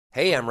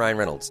Hey, I'm Ryan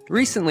Reynolds.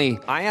 Recently,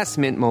 I asked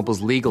Mint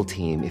Mobile's legal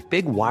team if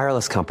big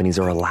wireless companies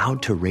are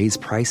allowed to raise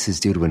prices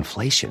due to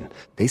inflation.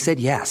 They said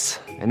yes.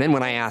 And then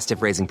when I asked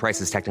if raising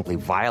prices technically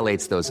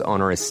violates those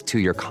onerous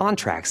two-year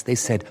contracts, they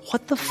said,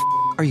 "What the f***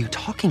 are you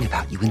talking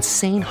about, you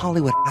insane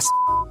Hollywood ass?"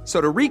 So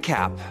to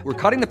recap, we're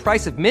cutting the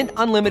price of Mint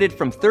Unlimited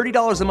from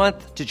 $30 a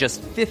month to just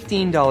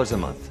 $15 a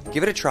month.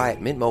 Give it a try at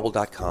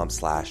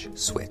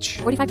mintmobile.com/switch.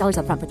 $45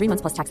 up front for 3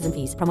 months plus taxes and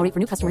fees. Promo rate for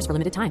new customers for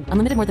limited time.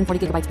 Unlimited more than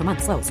 40 gigabytes per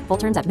month. Slows full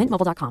terms at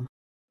mintmobile.com.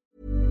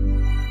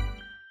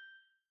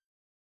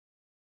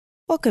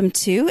 Welcome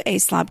to A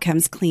Slob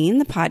Comes Clean,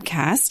 the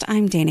podcast.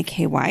 I'm Dana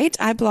K. White.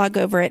 I blog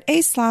over at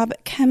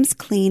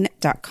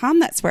aslobcomesclean.com.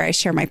 That's where I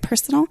share my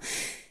personal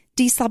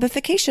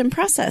deslobification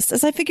process.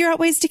 As I figure out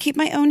ways to keep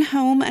my own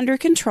home under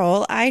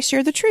control, I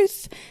share the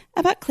truth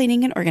about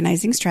cleaning and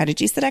organizing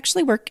strategies that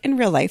actually work in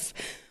real life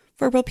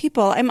for real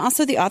people. I'm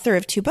also the author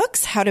of 2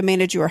 books, How to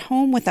Manage Your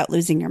Home Without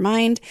Losing Your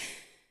Mind,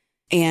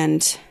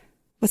 and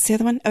what's the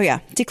other one? Oh yeah,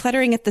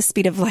 Decluttering at the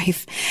Speed of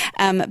Life.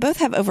 Both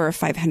have over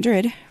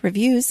 500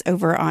 reviews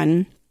over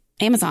on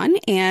Amazon,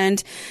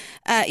 and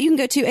you can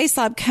go to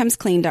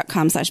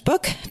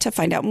aslobcomesclean.com/book to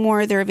find out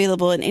more. They're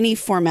available in any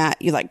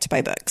format you like to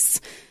buy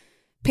books.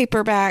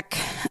 Paperback,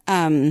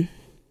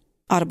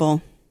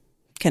 Audible,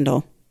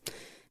 Kindle,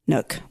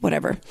 Nook,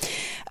 whatever.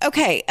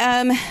 Okay,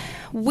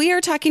 we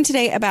are talking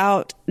today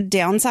about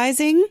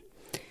downsizing,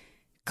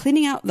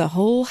 cleaning out the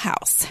whole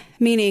house,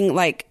 meaning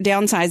like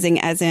downsizing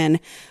as in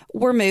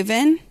we're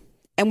moving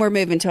and we're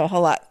moving to a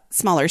whole lot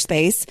smaller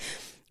space,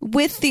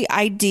 with the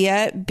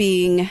idea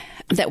being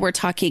that we're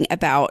talking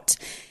about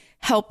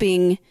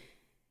helping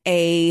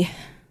a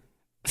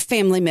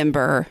family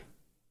member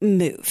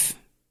move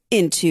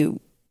into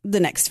the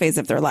next phase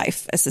of their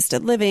life,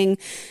 assisted living,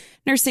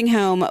 nursing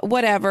home,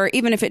 whatever,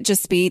 even if it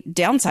just be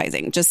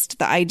downsizing, just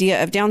the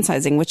idea of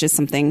downsizing, which is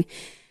something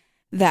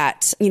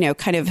that, you know,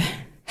 kind of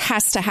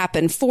has to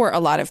happen for a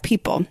lot of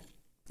people.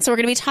 So we're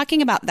going to be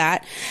talking about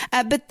that.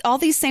 But all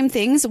these same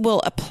things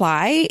will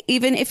apply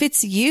even if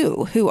it's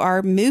you who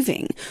are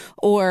moving,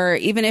 or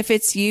even if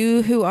it's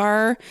you who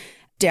are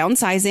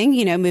downsizing,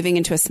 you know, moving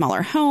into a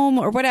smaller home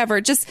or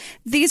whatever. Just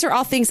these are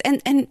all things.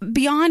 And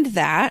beyond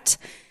that,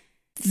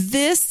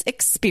 this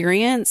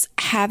experience,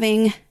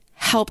 having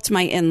helped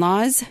my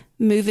in-laws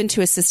move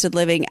into assisted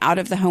living out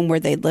of the home where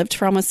they lived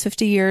for almost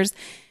 50 years,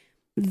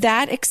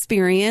 that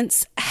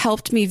experience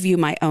helped me view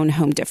my own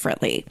home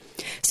differently.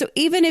 So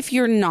even if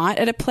you're not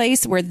at a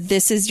place where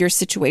this is your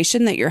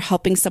situation, that you're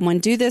helping someone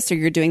do this or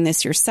you're doing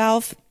this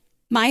yourself,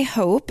 my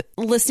hope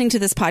listening to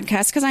this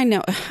podcast, because I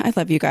know I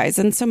love you guys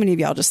and so many of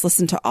y'all just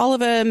listen to all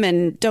of them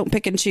and don't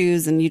pick and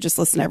choose and you just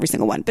listen to every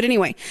single one. But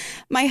anyway,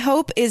 my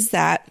hope is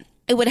that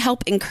it would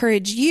help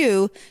encourage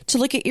you to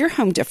look at your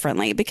home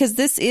differently, because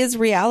this is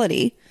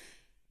reality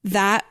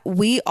that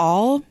we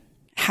all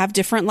have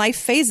different life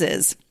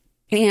phases.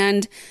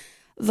 And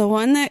the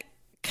one that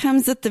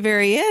comes at the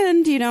very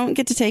end, you don't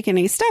get to take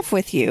any stuff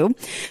with you.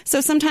 So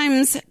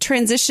sometimes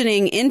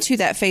transitioning into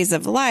that phase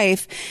of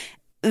life,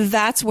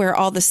 that's where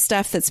all the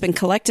stuff that's been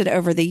collected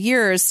over the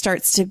years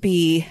starts to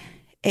be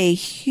a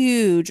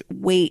huge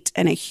weight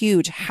and a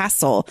huge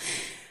hassle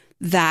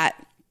that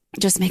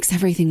just makes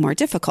everything more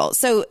difficult.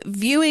 So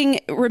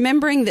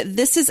remembering that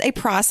this is a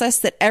process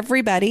that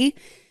everybody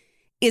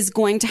is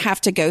going to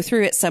have to go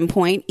through at some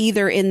point,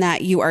 either in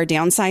that you are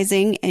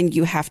downsizing and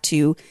you have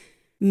to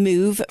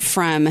move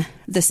from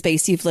the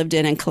space you've lived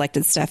in and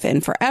collected stuff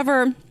in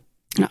forever,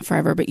 not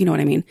forever, but you know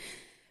what I mean,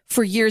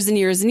 for years and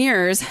years and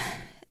years,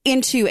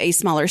 into a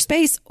smaller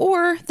space,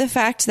 or the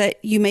fact that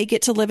you may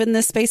get to live in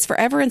this space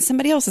forever and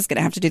somebody else is going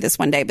to have to do this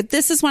one day. But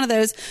this is one of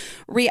those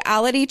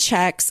reality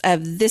checks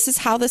of this is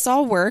how this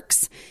all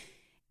works,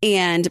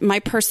 and my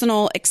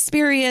personal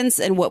experience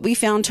and what we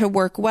found to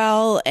work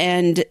well.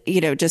 And, you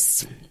know,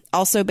 just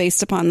also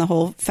based upon the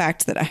whole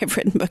fact that I've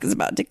written books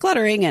about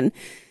decluttering and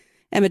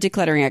am a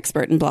decluttering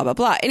expert and blah, blah,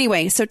 blah.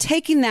 Anyway, so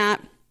taking that,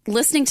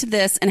 listening to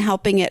this and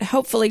helping it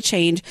hopefully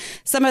change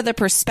some of the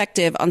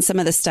perspective on some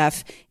of the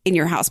stuff in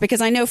your house. Because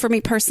I know for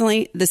me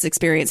personally, this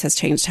experience has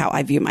changed how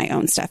I view my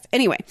own stuff.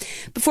 Anyway,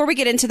 before we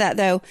get into that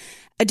though,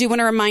 I do want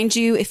to remind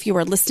you, if you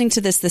are listening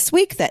to this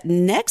week, that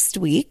next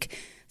week,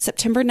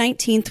 September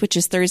 19th, which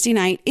is Thursday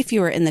night, if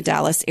you are in the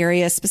Dallas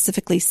area,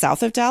 specifically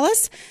south of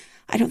Dallas,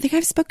 I don't think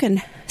I've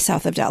spoken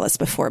south of Dallas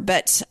before,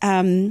 but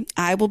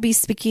I will be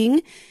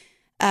speaking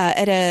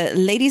at a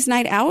ladies'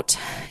 night out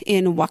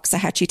in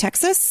Waxahachie,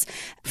 Texas,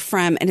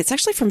 and it's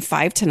actually from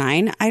 5 to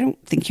 9. I don't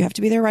think you have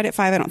to be there right at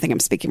 5. I don't think I'm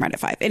speaking right at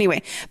 5.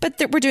 Anyway,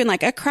 but we're doing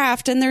like a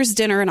craft and there's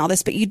dinner and all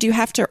this, but you do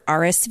have to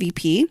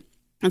RSVP.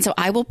 And so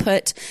I will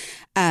put,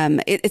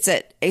 it's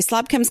at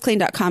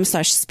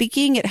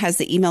aslobcomesclean.com/speaking. It has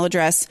the email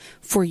address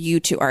for you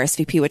to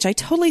RSVP, which I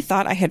totally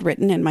thought I had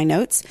written in my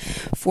notes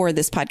for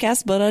this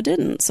podcast, but I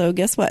didn't. So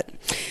guess what?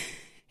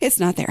 It's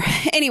not there.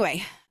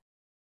 Anyway.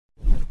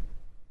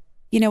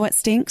 You know what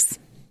stinks?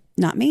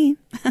 Not me.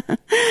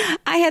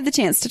 I had the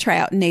chance to try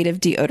out Native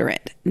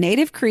deodorant.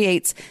 Native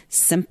creates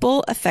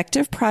simple,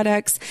 effective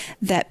products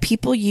that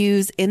people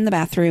use in the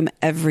bathroom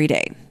every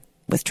day.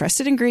 with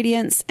trusted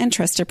ingredients and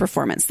trusted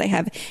performance. They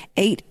have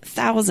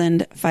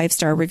 8,000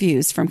 5-star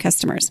reviews from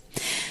customers.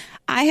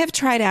 I have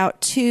tried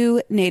out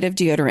 2 Native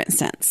deodorant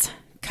scents,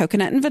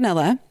 coconut and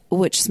vanilla,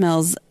 which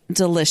smells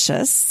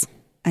delicious.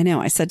 I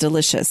know I said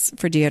delicious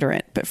for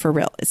deodorant, but for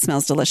real, it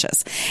smells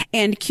delicious.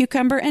 And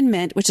cucumber and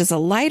mint, which is a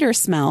lighter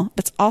smell,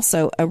 but it's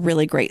also a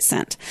really great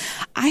scent.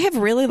 I have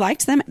really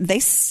liked them. They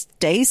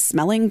stay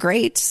smelling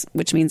great,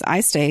 which means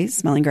I stay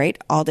smelling great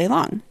all day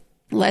long.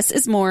 Less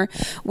is more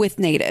with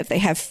Native. They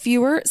have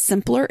fewer,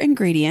 simpler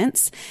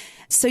ingredients,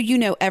 so you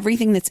know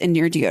everything that's in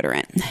your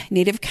deodorant.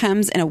 Native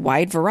comes in a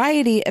wide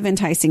variety of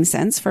enticing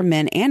scents for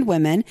men and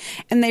women,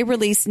 and they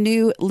release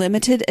new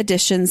limited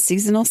edition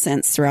seasonal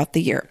scents throughout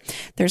the year.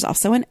 There's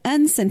also an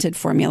unscented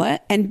formula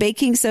and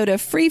baking soda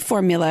free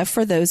formula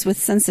for those with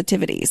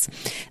sensitivities.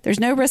 There's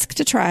no risk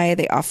to try.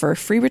 They offer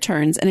free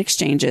returns and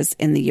exchanges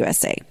in the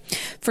USA.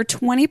 For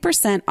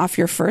 20% off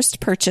your first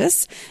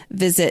purchase,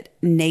 visit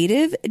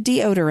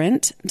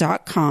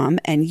nativedeodorant.com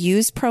and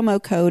use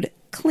promo code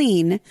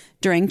CLEAN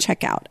during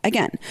checkout.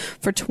 Again,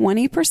 for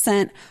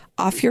 20%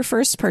 off your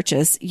first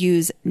purchase,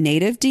 use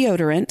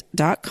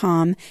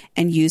nativedeodorant.com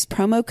and use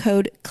promo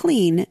code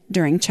CLEAN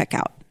during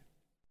checkout.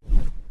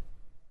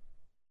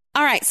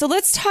 All right, so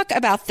let's talk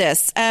about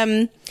this.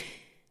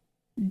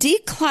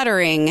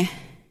 Decluttering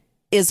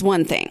is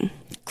one thing.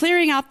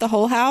 Clearing out the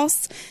whole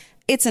house,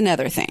 it's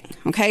another thing.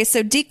 Okay,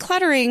 so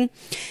decluttering,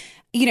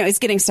 is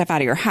getting stuff out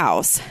of your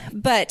house.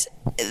 But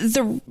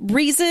the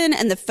reason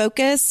and the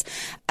focus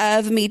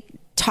of me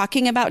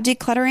talking about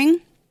decluttering,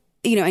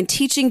 and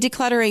teaching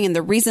decluttering, and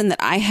the reason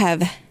that I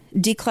have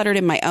decluttered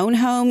in my own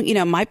home,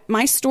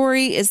 my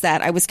story is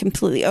that I was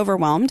completely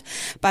overwhelmed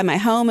by my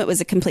home. It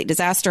was a complete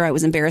disaster. I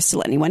was embarrassed to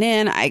let anyone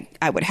in. I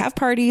would have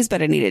parties,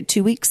 but I needed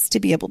 2 weeks to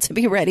be able to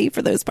be ready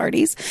for those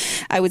parties.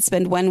 I would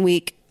spend 1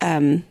 week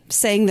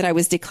saying that I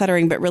was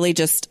decluttering, but really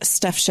just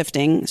stuff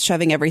shifting,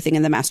 shoving everything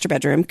in the master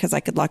bedroom because I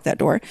could lock that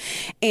door.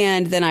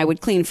 And then I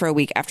would clean for a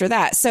week after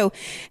that. So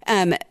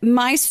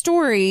my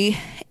story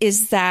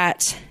is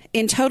that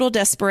in total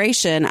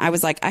desperation, I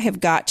was like, I have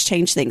got to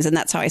change things. And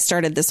that's how I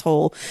started this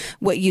whole,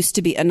 what used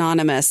to be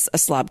anonymous, A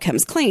Slob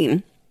Comes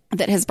Clean,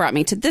 that has brought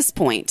me to this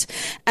point.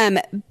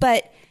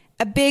 But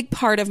a big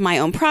part of my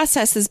own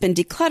process has been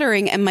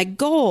decluttering. And my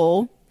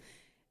goal,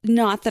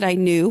 not that I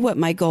knew what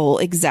my goal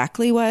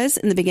exactly was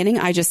in the beginning,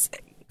 I just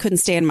couldn't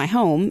stay in my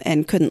home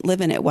and couldn't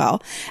live in it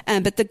well.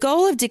 But the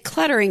goal of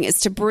decluttering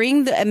is to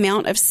bring the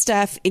amount of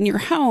stuff in your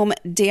home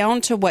down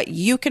to what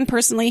you can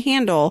personally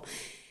handle,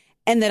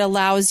 and that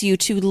allows you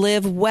to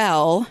live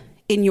well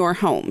in your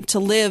home, to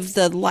live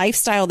the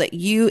lifestyle that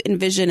you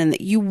envision and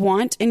that you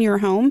want in your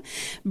home,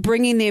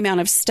 bringing the amount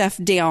of stuff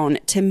down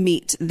to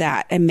meet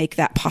that and make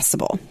that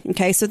possible.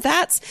 Okay, so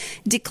that's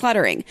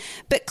decluttering.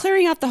 But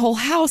clearing out the whole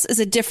house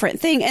is a different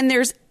thing, and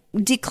there's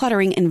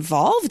decluttering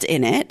involved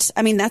in it.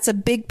 I mean, that's a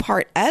big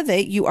part of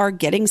it. You are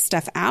getting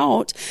stuff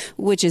out,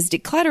 which is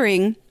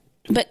decluttering.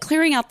 But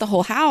clearing out the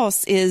whole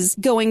house is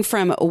going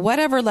from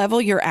whatever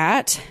level you're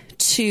at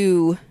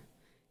to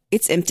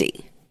it's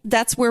empty.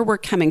 That's where we're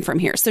coming from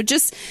here. So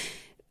just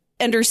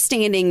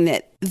understanding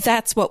that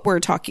that's what we're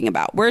talking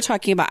about. We're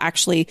talking about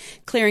actually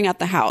clearing out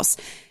the house,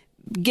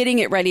 getting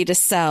it ready to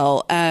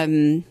sell,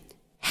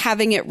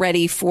 having it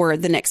ready for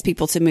the next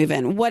people to move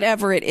in,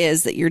 whatever it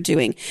is that you're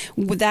doing.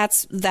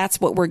 That's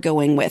what we're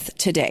going with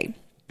today.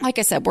 Like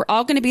I said, we're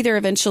all going to be there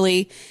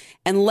eventually,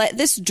 and let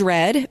this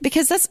dread,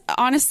 because that's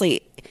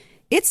honestly,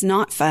 it's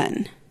not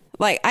fun.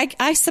 Like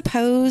I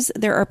suppose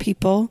there are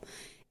people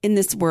in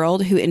this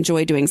world who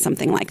enjoy doing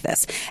something like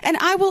this. And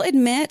I will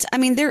admit, I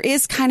mean, there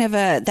is kind of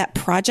that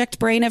project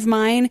brain of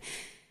mine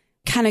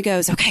kind of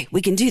goes, okay, we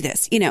can do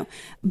this,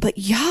 but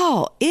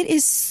y'all, it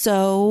is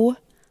so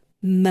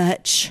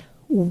much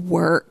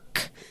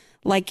work.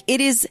 Like,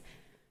 it is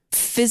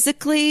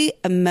physically,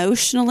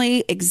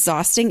 emotionally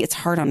exhausting. It's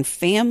hard on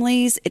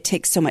families. It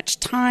takes so much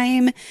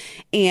time,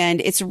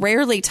 and it's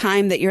rarely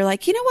time that you're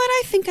like, you know what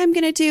I think I'm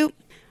going to do?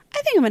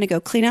 I think I'm going to go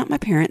clean out my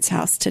parents'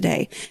 house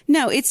today.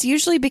 No, it's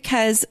usually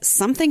because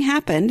something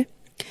happened,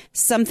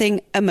 something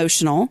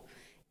emotional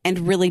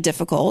and really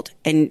difficult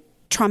and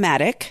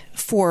traumatic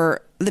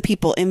for the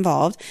people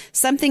involved.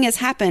 Something has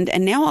happened,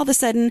 and now all of a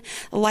sudden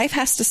life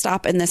has to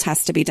stop and this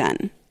has to be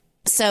done.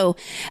 So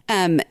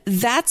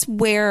that's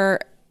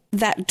where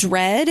that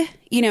dread,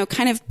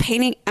 kind of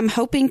painting, I'm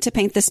hoping to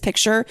paint this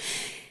picture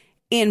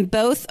in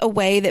both a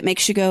way that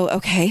makes you go,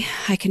 okay,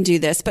 I can do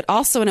this, but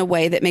also in a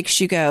way that makes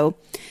you go,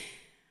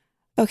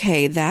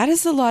 okay, that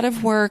is a lot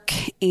of work,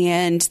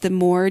 and the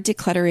more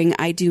decluttering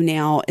I do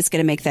now is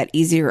going to make that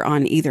easier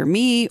on either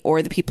me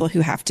or the people who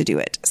have to do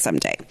it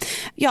someday.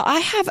 Y'all, I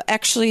have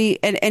actually,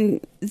 and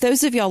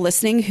those of y'all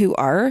listening who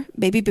are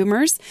baby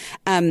boomers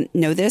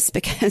know this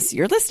because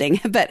you're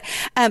listening, but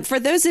for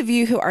those of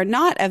you who are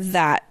not of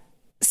that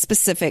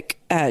specific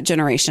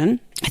generation,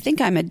 I think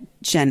I'm a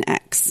Gen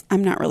X.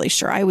 I'm not really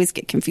sure. I always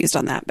get confused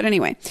on that. But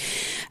anyway,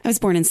 I was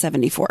born in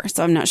 74,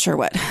 so I'm not sure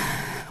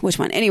which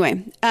one.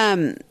 Anyway,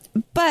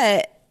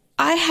 but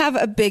I have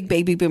a big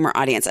baby boomer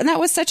audience, and that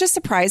was such a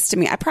surprise to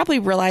me. I probably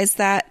realized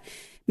that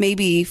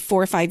maybe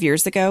 4 or 5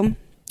 years ago,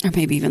 or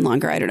maybe even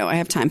longer. I don't know. I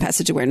have time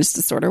passage awareness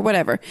disorder,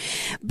 whatever.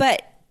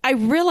 But I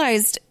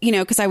realized,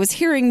 because I was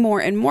hearing more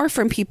and more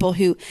from people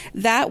who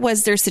that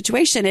was their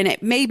situation. And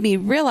it made me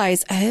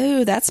realize,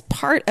 oh, that's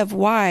part of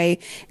why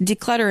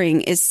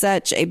decluttering is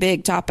such a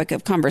big topic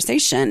of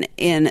conversation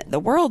in the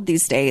world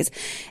these days.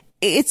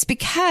 It's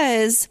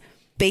because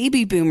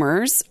baby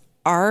boomers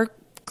are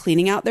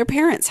cleaning out their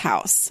parents'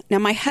 house. Now,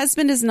 my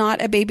husband is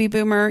not a baby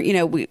boomer.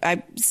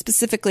 I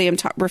specifically am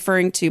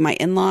referring to my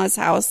in-laws'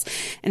 house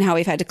and how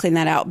we've had to clean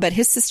that out, but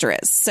his sister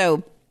is.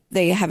 So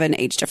they have an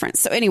age difference.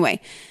 So anyway,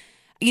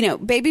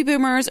 baby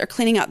boomers are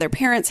cleaning out their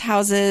parents'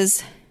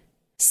 houses,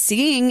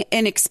 seeing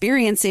and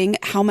experiencing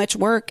how much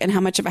work and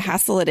how much of a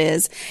hassle it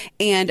is,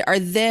 and are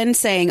then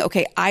saying,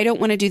 okay, I don't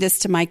want to do this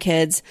to my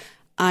kids.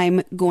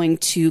 I'm going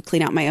to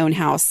clean out my own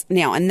house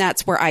now. And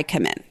that's where I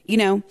come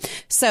in,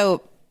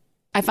 So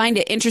I find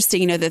it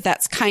interesting, that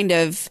that's kind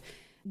of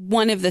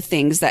one of the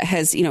things that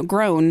has,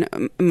 grown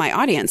my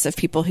audience of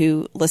people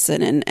who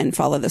listen and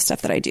follow the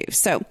stuff that I do.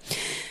 So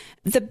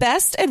the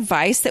best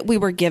advice that we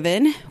were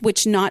given,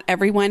 which not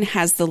everyone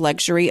has the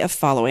luxury of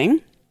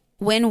following,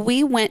 when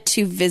we went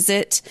to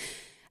visit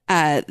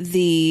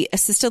the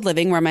assisted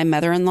living where my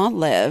mother-in-law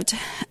lived,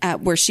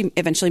 where she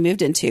eventually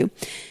moved into,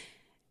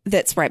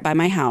 that's right by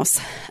my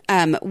house.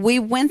 We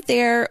went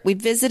there, we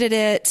visited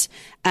it.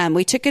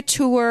 We took a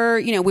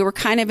tour. We were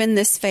kind of in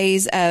this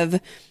phase of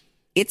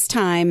it's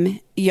time,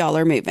 y'all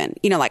are moving.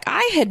 Like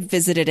I had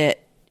visited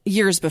it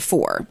years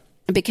before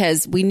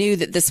because we knew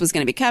that this was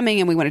going to be coming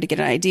and we wanted to get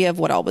an idea of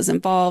what all was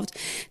involved,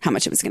 how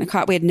much it was going to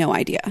cost. We had no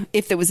idea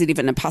if there was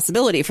even a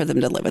possibility for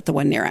them to live at the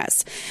one near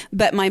us.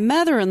 But my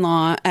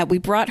mother-in-law, we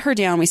brought her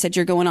down. We said,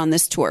 you're going on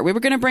this tour. We were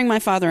going to bring my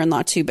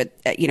father-in-law too, but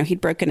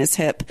he'd broken his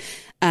hip.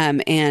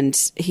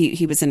 And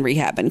he was in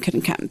rehab and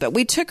couldn't come, but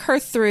we took her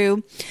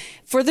through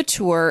for the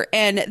tour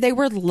and they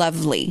were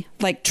lovely,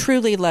 like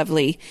truly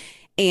lovely.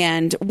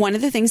 And one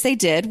of the things they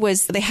did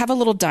was they have a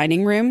little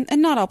dining room,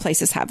 and not all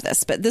places have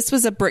this, but this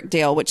was a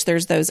Brookdale, which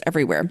there's those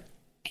everywhere.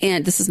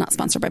 And this is not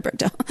sponsored by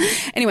Brookdale.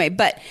 Anyway,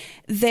 but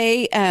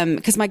they,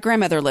 because my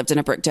grandmother lived in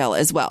a Brookdale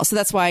as well. So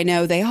that's why I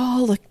know they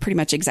all look pretty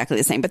much exactly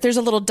the same. But there's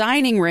a little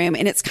dining room,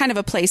 and it's kind of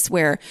a place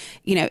where,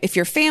 if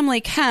your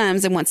family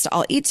comes and wants to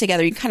all eat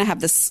together, you kind of have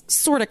this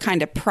sort of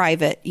kind of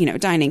private,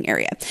 dining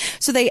area.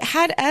 So they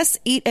had us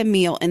eat a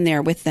meal in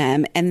there with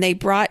them, and they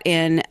brought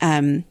in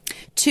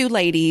 2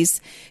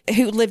 ladies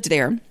who lived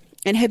there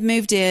and had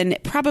moved in.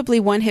 Probably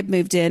one had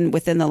moved in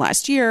within the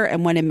last year,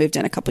 and one had moved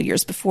in a couple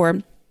years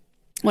before.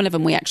 One of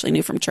them we actually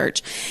knew from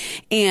church,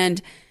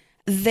 and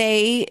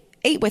they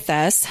ate with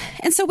us.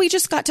 And so we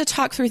just got to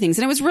talk through things,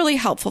 and it was really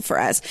helpful for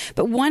us.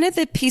 But one of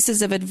the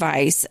pieces of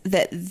advice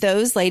that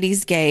those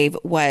ladies gave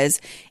was,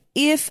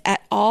 if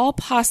at all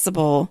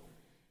possible,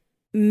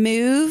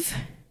 move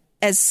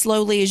as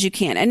slowly as you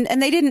can.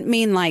 And they didn't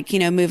mean like,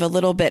 move a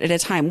little bit at a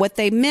time. What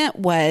they meant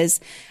was,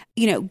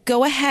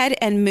 go ahead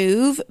and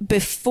move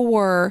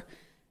before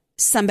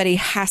somebody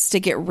has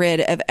to get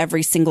rid of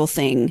every single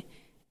thing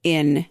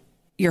in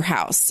your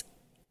house.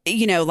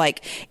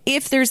 Like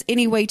if there's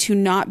any way to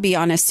not be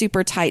on a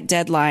super tight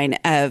deadline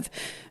of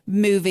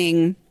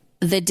moving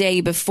the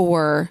day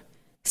before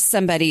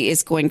somebody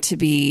is going to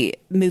be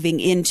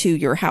moving into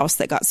your house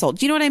that got sold.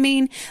 Do you know what I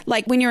mean?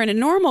 Like when you're in a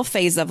normal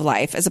phase of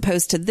life, as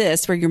opposed to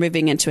this, where you're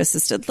moving into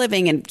assisted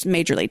living and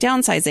majorly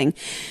downsizing,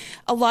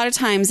 a lot of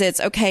times it's,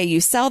 okay,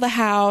 you sell the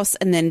house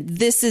and then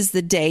this is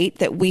the date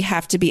that we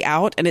have to be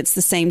out, and it's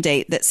the same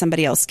date that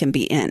somebody else can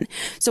be in.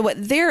 So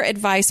what their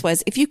advice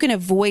was, if you can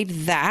avoid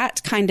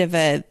that kind of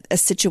a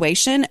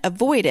situation,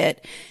 avoid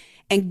it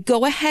and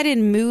go ahead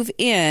and move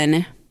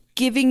in,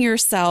 giving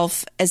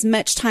yourself as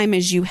much time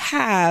as you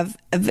have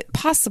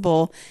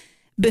possible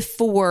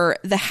before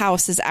the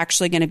house is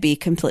actually going to be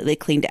completely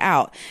cleaned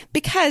out.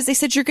 Because they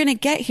said you're going to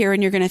get here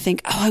and you're going to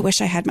think, oh, I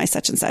wish I had my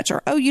such and such,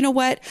 or, oh, you know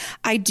what?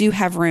 I do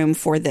have room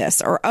for this,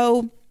 or,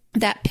 oh,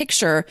 that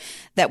picture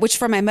which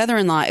for my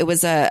mother-in-law, it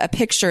was a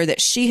picture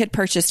that she had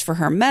purchased for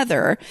her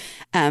mother.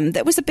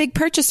 That was a big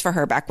purchase for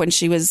her back when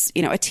she was,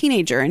 a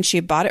teenager, and she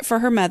had bought it for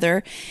her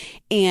mother,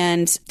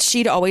 and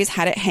she'd always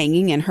had it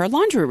hanging in her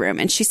laundry room.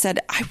 And she said,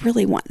 I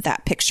really want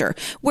that picture.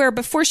 Where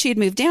before she had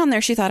moved down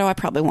there, she thought, oh, I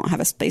probably won't have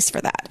a space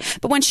for that.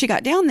 But when she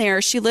got down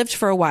there, she lived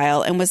for a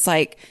while and was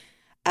like,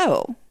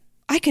 oh,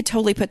 I could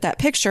totally put that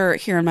picture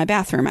here in my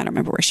bathroom. I don't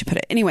remember where she put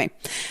it. Anyway,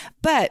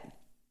 but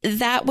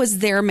that was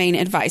their main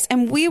advice.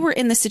 And we were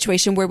in the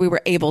situation where we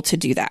were able to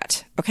do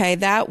that. Okay.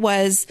 That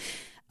was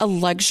a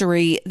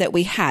luxury that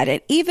we had.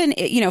 And even,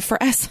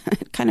 for us,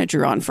 it kind of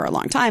drew on for a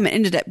long time. It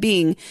ended up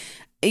being,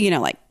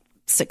 like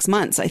 6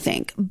 months, I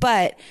think.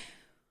 But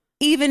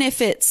even if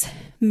it's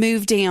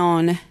moved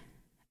down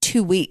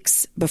 2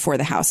 weeks before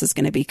the house is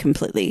going to be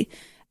completely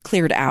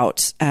cleared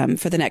out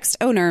for the next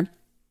owner,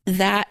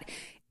 that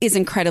is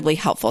incredibly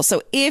helpful.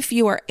 So if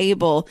you are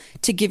able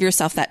to give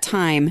yourself that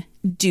time,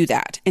 do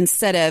that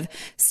instead of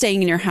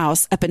staying in your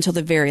house up until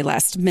the very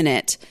last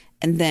minute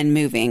and then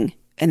moving.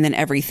 and then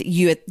everything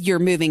you're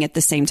moving at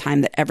the same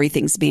time that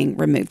everything's being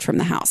removed from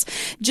the house,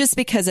 just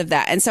because of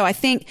that. And so I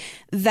think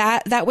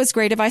that was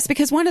great advice,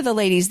 because one of the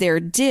ladies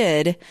there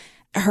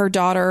her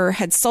daughter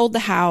had sold the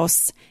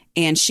house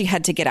and she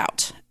had to get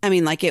out. I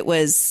mean, like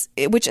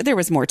which there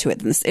was more to it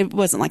than this. It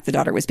wasn't like the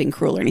daughter was being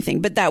cruel or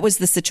anything, but that was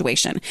the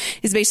situation.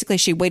 Is basically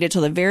she waited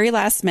till the very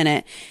last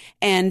minute.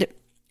 And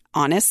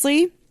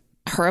honestly,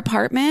 her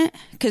apartment,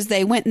 because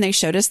they went and they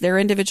showed us their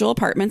individual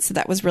apartments. So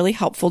that was really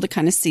helpful to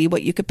kind of see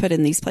what you could put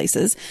in these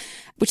places,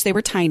 which they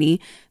were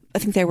tiny. I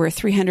think they were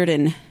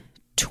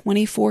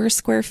 324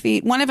 square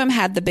feet. One of them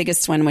had the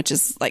biggest one, which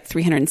is like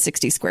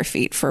 360 square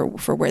feet for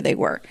where they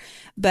were.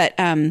 But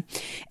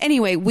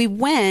anyway, we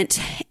went,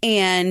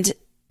 and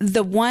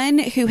the one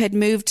who had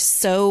moved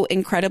so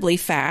incredibly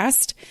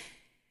fast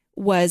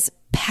was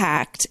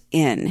packed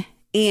in.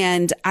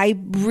 And I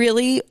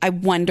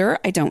wonder,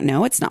 I don't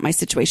know, it's not my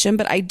situation,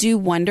 but I do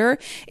wonder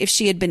if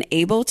she had been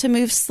able to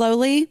move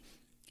slowly,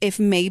 if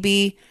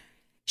maybe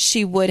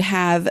she would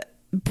have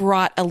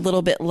brought a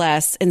little bit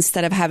less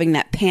instead of having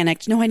that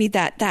panicked, no, I need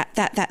that.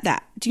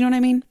 Do you know what I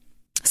mean?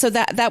 So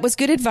that was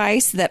good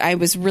advice that I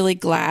was really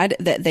glad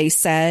that they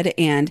said,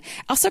 and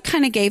also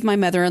kind of gave my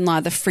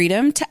mother-in-law the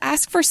freedom to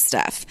ask for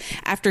stuff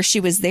after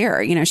she was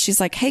there. You know, she's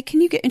like, hey, can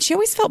you get, and she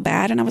always felt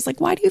bad. And I was like,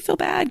 why do you feel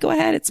bad? Go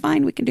ahead. It's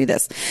fine. We can do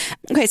this.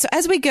 Okay. So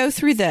as we go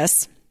through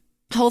this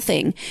whole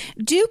thing,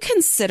 do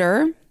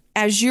consider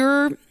as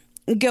you're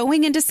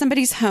going into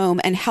somebody's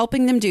home and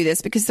helping them do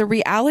this, because the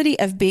reality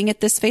of being at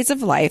this phase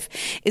of life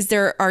is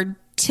there are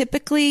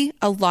typically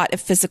a lot of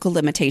physical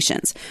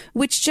limitations,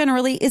 which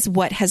generally is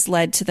what has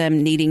led to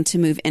them needing to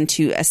move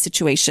into a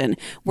situation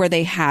where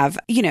they have,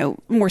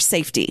 more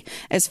safety.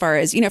 As far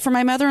as, for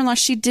my mother-in-law,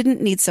 she didn't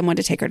need someone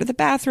to take her to the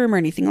bathroom or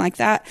anything like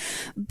that.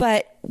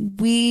 But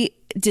we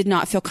did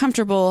not feel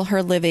comfortable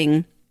her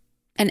living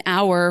an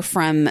hour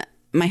from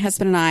my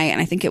husband and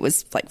I think it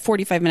was like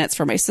 45 minutes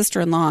from my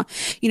sister-in-law.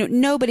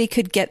 Nobody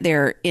could get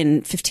there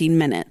in 15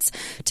 minutes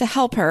to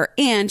help her.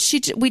 And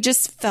we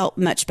just felt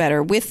much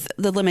better with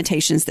the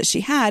limitations that she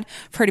had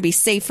for her to be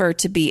safer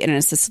to be in an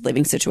assisted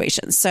living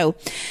situation. So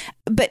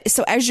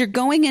as you're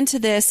going into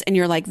this and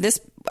you're like,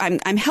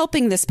 I'm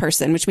helping this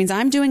person, which means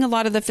I'm doing a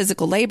lot of the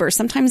physical labor.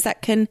 Sometimes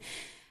that can,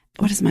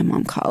 what does my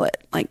mom call it?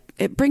 Like,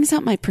 it brings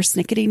out my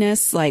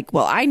persnicketyness. Like,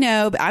 well, I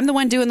know, but I'm the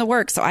one doing the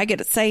work, so I get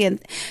to say,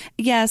 and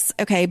yes,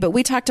 okay. But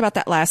we talked about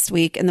that last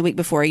week and the week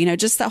before,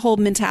 just that whole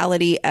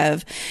mentality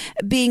of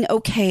being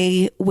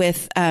okay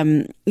with,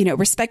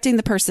 respecting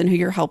the person who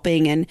you're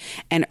helping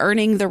and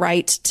earning the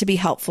right to be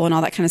helpful and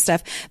all that kind of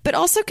stuff. But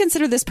also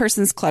consider this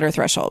person's clutter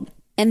threshold.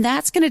 And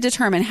that's going to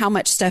determine how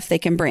much stuff they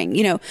can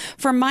bring.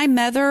 For my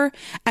mother,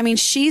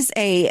 she's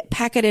a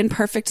pack it in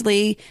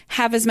perfectly,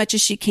 have as much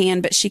as she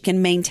can, but she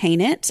can maintain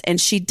it, and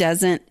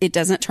it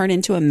doesn't turn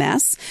into a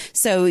mess.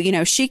 So,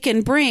 she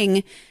can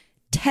bring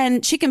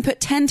she can put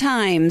 10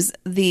 times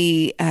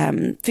the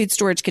food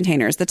storage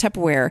containers, the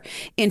Tupperware,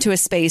 into a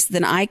space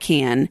than I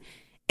can,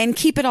 and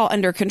keep it all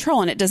under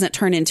control, and it doesn't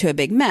turn into a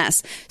big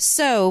mess.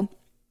 So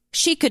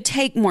she could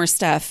take more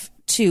stuff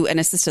to an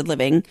assisted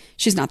living.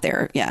 She's not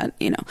there yet,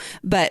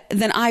 but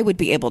then I would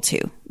be able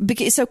to.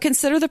 So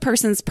consider the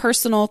person's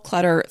personal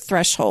clutter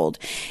threshold.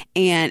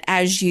 And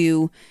as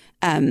you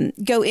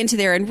go into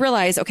there and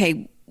realize,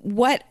 okay,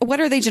 what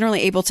are they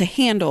generally able to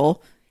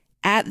handle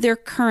at their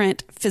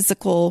current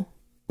physical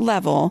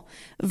level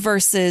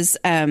versus,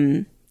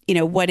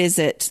 what is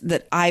it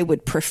that I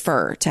would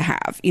prefer to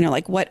have?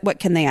 Like what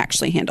can they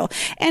actually handle?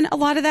 And a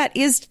lot of that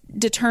is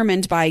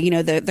determined by,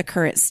 the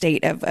current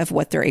state of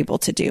what they're able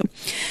to do.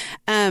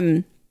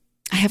 I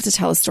have to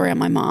tell a story on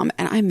my mom,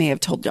 and I may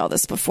have told y'all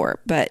this before,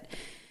 but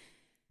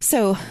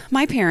so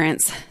my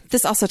parents,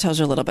 this also tells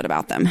you a little bit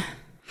about them.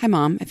 Hi,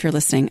 Mom, if you're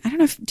listening. I don't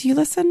know do you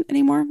listen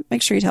anymore?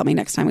 Make sure you tell me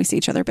next time we see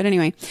each other. But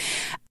anyway,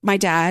 my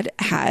dad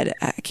had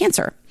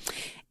cancer.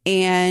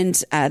 And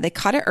they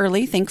caught it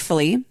early,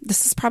 thankfully.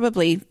 This is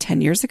probably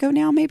 10 years ago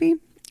now, maybe.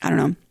 I don't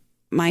know.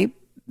 My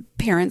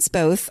parents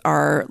both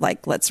are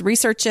like, let's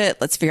research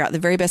it. Let's figure out the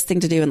very best thing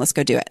to do and let's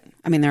go do it.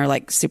 They're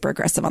like super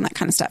aggressive on that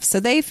kind of stuff. So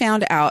they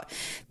found out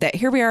that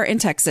here we are in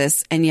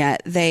Texas, and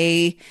yet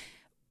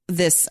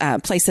this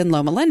place in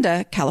Loma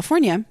Linda,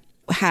 California,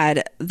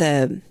 had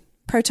the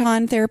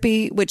proton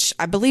therapy, which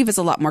I believe is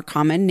a lot more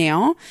common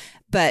now,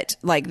 but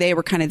like they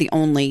were kind of the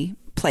only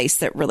place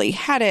that really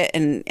had it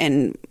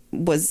and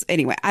was,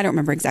 anyway, I don't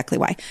remember exactly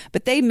why,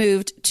 but they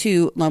moved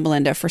to Loma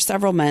Linda for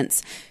several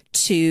months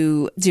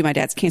to do my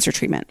dad's cancer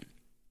treatment.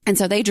 And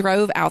so they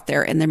drove out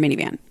there in their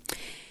minivan.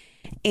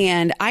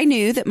 And I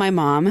knew that my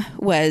mom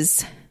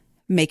was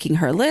making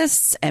her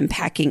lists and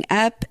packing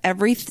up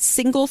every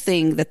single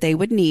thing that they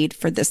would need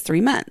for this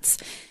 3 months.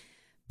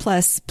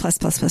 Plus,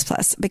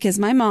 because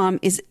my mom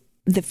is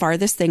the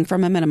farthest thing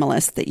from a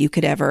minimalist that you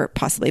could ever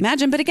possibly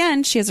imagine. But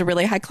again, she has a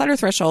really high clutter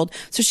threshold,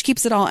 so she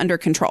keeps it all under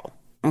control.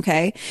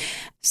 Okay.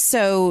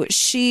 So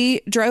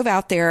she drove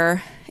out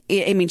there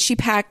I mean, she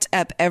packed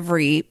up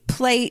every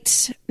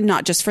plate,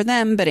 not just for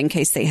them, but in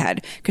case they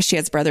had, because she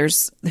has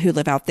brothers who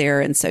live out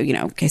there. And so, you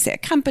know, in case they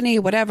had company,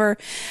 whatever,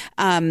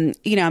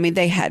 you know, I mean,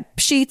 they had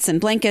sheets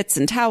and blankets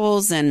and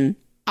towels and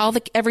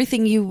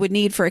everything you would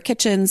need for a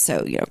kitchen.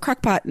 So, you know,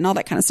 crock pot and all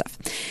that kind of stuff.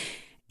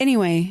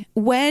 Anyway,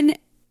 when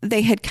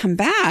they had come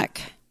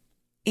back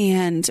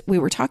and we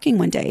were talking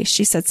one day,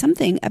 she said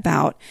something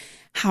about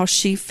how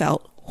she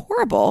felt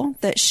horrible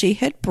that she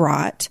had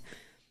brought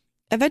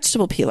a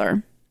vegetable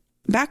peeler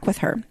back with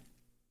her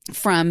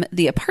from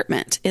the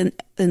apartment in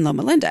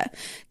Loma Linda,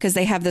 because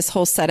they have this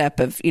whole setup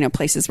of, you know,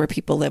 places where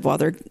people live while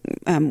they're,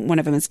 one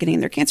of them is getting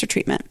their cancer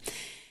treatment.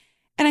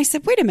 And I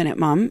said, wait a minute,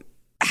 Mom,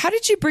 how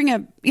did you bring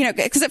a, you know,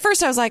 because at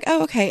first I was like,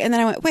 oh, okay. And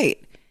then I went,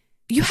 wait,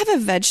 you have a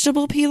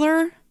vegetable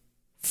peeler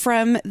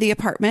from the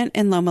apartment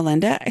in Loma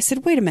Linda? I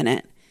said, wait a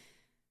minute.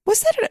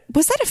 Was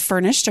that a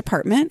furnished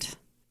apartment?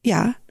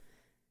 Yeah.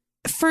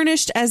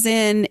 Furnished as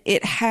in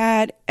it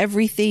had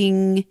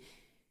everything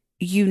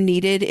you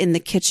needed in the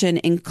kitchen,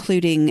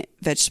 including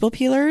vegetable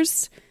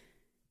peelers?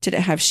 Did it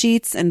have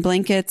sheets and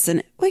blankets?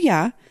 And well,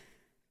 yeah,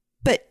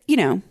 but you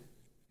know,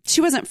 she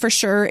wasn't for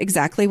sure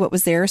exactly what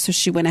was there. So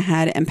she went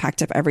ahead and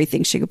packed up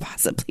everything she could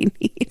possibly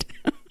need.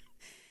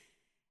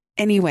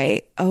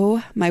 Anyway,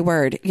 oh my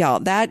word,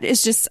 y'all, that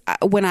is just,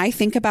 when I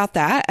think about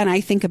that and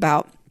I think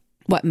about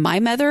what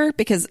my mother,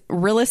 because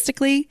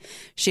realistically,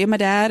 she and my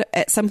dad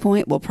at some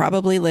point will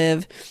probably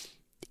live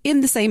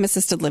in the same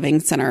assisted living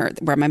center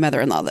where my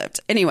mother-in-law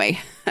lived. Anyway,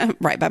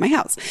 right by my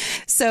house.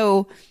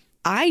 So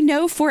I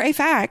know for a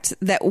fact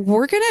that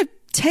we're going to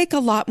take a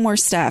lot more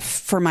stuff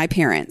for my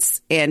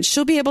parents, and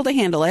she'll be able to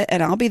handle it.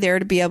 And I'll be there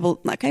to be able,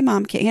 like, hey,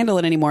 Mom, can't handle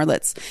it anymore.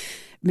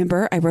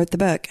 Remember, I wrote the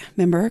book.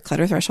 Remember,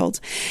 Clutter Thresholds.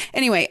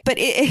 Anyway, but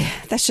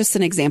that's just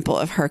an example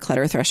of her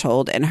clutter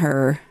threshold and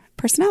her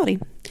personality.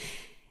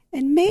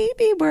 And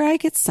maybe where I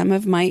get some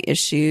of my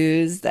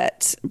issues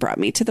that brought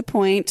me to the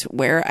point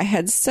where I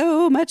had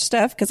so much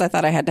stuff because I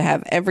thought I had to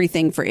have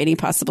everything for any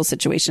possible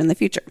situation in the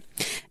future,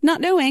 not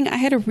knowing I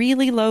had a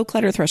really low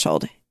clutter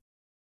threshold.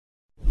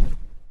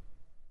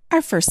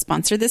 Our first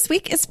sponsor this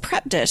week is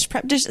Prep Dish.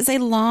 Prep Dish is a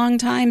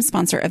longtime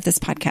sponsor of this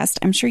podcast.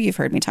 I'm sure you've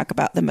heard me talk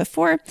about them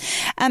before.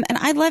 And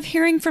I love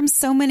hearing from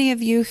so many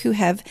of you who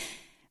have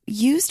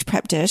used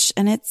Prep Dish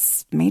and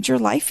it's made your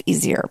life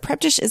easier.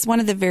 Prep Dish is one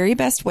of the very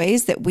best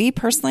ways that we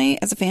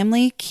personally as a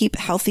family keep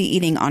healthy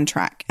eating on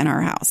track in our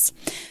house.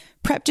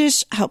 Prep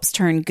Dish helps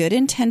turn good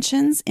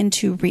intentions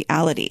into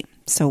reality.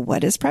 So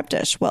what is Prep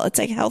Dish? Well, it's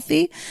a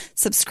healthy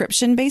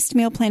subscription-based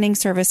meal planning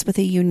service with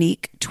a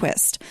unique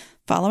twist.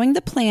 Following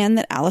the plan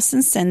that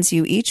Allison sends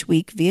you each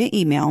week via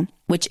email,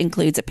 which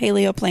includes a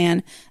paleo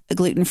plan, a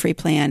gluten-free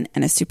plan,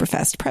 and a super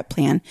fast prep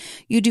plan,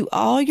 you do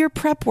all your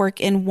prep work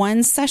in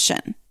one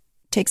session.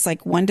 Takes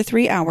like 1 to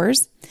 3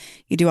 hours.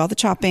 You do all the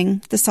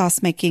chopping, the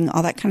sauce making,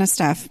 all that kind of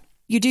stuff.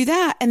 You do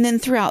that. And then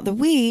throughout the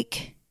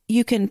week,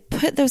 you can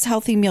put those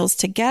healthy meals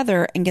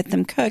together and get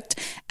them cooked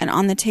and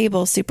on the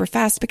table super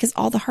fast because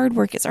all the hard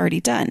work is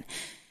already done.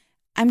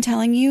 I'm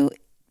telling you,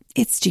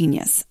 it's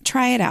genius.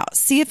 Try it out.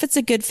 See if it's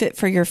a good fit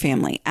for your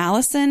family.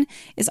 Allison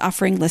is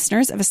offering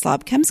listeners of A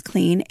Slob Comes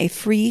Clean a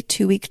free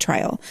 2-week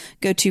trial.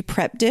 Go to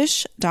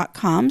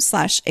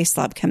prepdish.com/A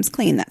Slob Comes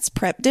Clean. That's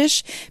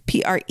prepdish,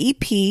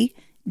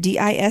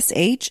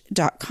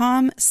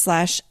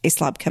 PREPDISH.com/A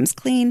Slob Comes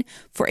Clean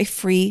for a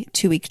free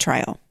 2-week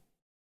trial.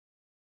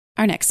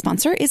 Our next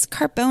sponsor is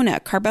Carbona.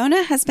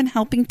 Carbona has been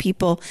helping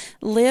people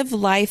live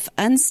life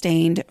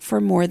unstained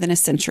for more than a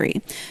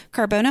century.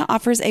 Carbona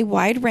offers a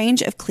wide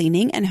range of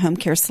cleaning and home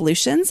care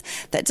solutions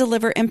that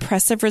deliver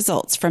impressive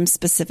results, from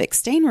specific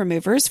stain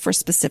removers for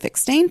specific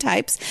stain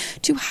types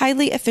to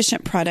highly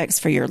efficient products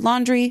for your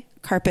laundry,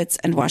 carpets,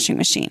 and washing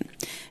machine.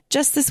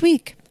 Just this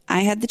week,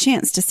 I had the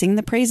chance to sing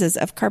the praises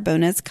of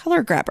Carbona's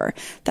Color Grabber.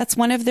 That's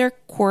one of their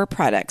core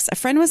products. A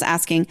friend was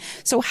asking,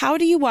 so how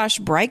do you wash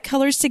bright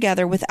colors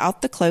together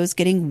without the clothes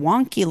getting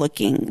wonky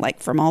looking, like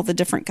from all the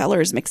different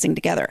colors mixing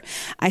together?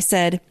 I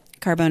said,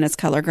 Carbona's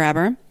Color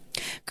Grabber.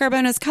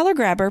 Carbona's Color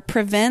Grabber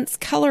prevents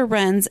color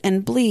runs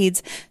and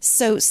bleeds,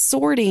 so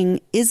sorting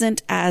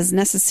isn't as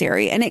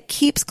necessary, and it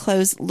keeps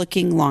clothes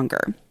looking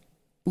new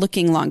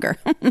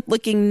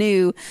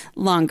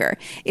longer.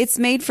 It's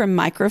made from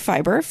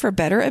microfiber for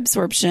better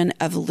absorption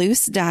of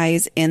loose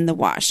dyes in the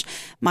wash.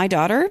 My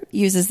daughter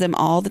uses them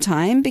all the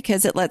time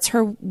because it lets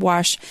her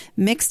wash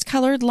mixed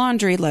colored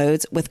laundry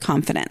loads with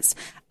confidence.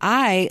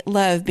 I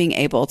love being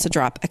able to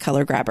drop a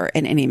Color Grabber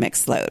in any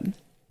mixed load.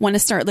 Want to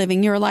start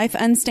living your life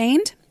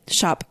unstained?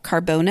 Shop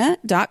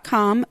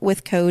Carbona.com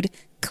with code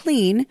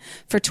CLEAN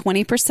for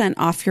 20%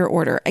 off your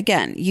order.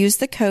 Again, use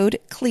the code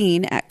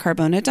CLEAN at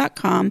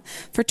Carbona.com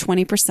for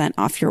 20%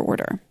 off your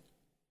order.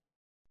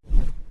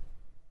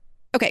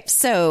 Okay,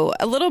 so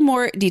a little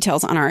more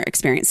details on our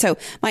experience. So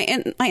my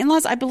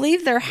in-laws, I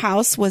believe their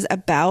house was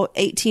about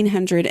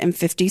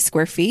 1,850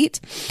 square feet.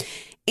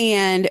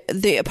 And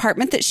the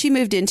apartment that she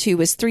moved into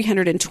was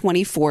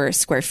 324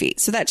 square feet.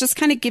 So that just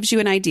kind of gives you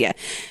an idea.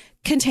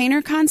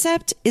 Container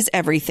concept is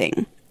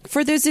everything.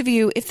 for those of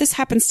you, if this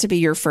happens to be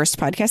your first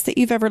podcast that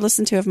you've ever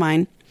listened to of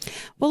mine,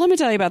 well, let me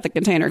tell you about the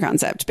container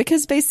concept,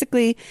 because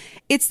basically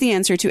it's the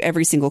answer to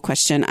every single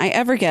question I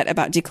ever get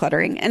about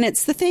decluttering. And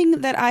it's the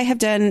thing that I have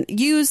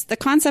the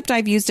concept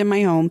I've used in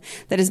my home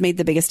that has made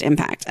the biggest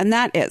impact. And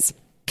that is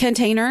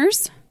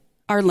containers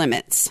are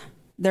limits.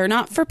 They're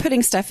not for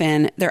putting stuff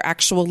in, they're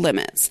actual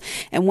limits.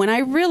 And when I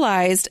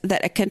realized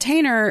that a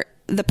container,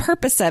 the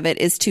purpose of it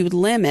is to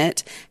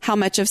limit how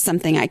much of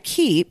something I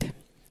keep,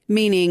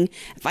 meaning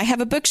if I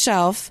have a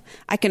bookshelf,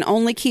 I can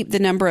only keep the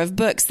number of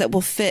books that will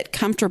fit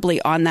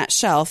comfortably on that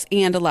shelf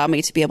and allow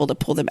me to be able to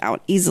pull them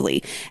out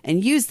easily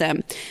and use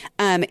them.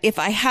 If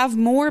I have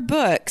more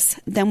books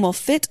than will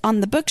fit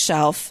on the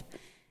bookshelf,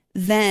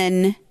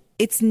 then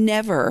it's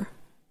never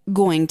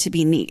going to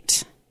be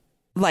neat.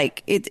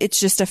 Like it's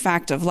just a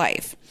fact of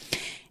life.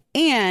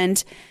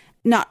 And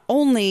not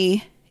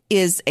only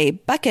is a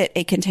bucket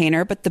a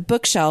container, but the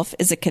bookshelf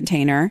is a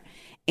container,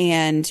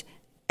 and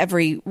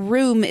every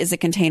room is a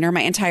container.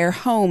 My entire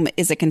home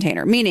is a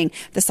container, meaning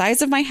the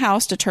size of my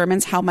house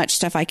determines how much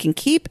stuff I can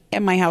keep,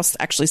 and my house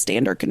actually stay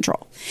under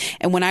control.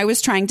 And when I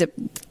was trying to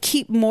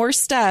keep more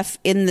stuff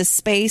in the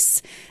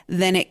space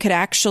than it could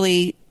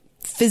actually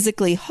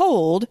physically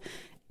hold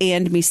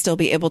and me still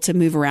be able to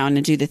move around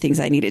and do the things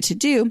I needed to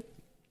do,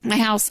 my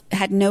house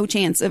had no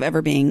chance of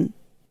ever being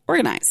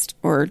organized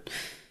or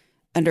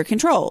under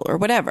control or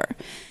whatever.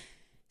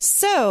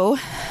 So,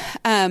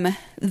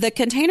 the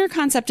container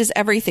concept is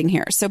everything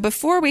here. So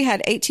before we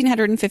had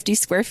 1,850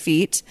 square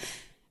feet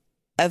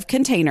of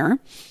container,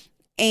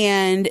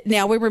 and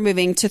now we were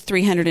moving to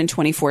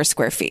 324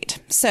 square feet.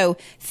 So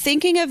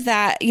thinking of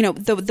that,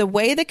 the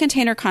way the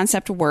container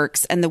concept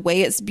works and the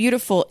way it's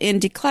beautiful in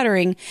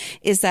decluttering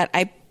is that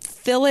I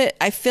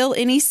fill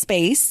any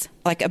space,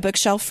 like a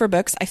bookshelf for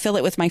books, I fill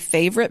it with my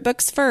favorite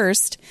books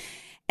first,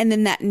 and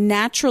then that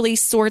naturally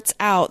sorts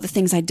out the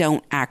things I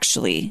don't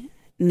actually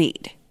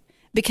need.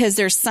 Because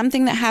there's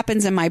something that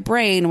happens in my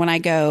brain when I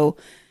go,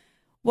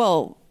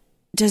 well,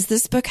 does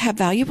this book have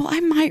value? Well,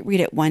 I might read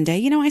it one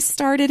day. I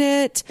started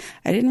it.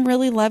 I didn't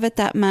really love it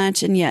that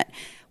much. And yet,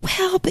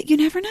 well, but you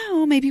never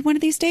know. Maybe one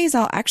of these days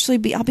I'll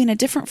be in a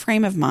different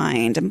frame of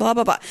mind and blah,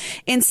 blah, blah.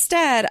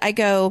 Instead, I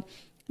go,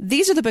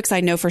 these are the books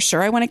I know for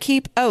sure I want to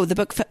keep. Oh,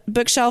 the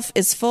bookshelf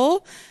is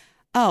full.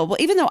 Oh, well,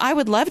 even though I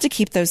would love to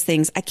keep those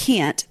things, I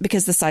can't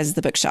because the size of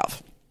the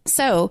bookshelf.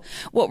 So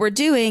what we're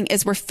doing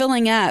is we're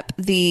filling up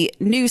the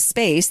new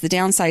space, the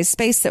downsized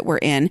space that we're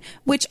in,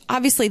 which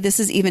obviously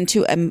this is even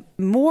to a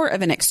more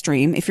of an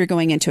extreme if you're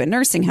going into a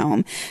nursing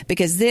home,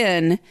 because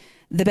then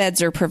the beds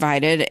are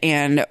provided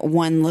and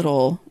one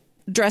little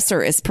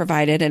dresser is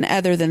provided. And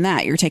other than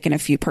that, you're taking a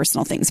few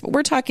personal things. But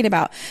we're talking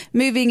about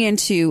moving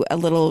into a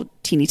little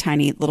teeny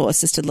tiny little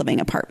assisted living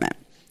apartment.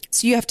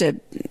 So you have to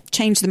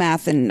change the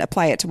math and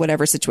apply it to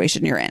whatever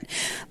situation you're in.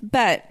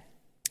 But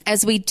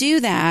as we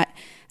do that,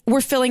 we're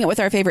filling it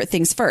with our favorite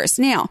things first.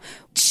 Now,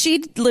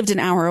 she lived an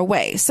hour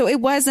away, so it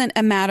wasn't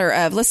a matter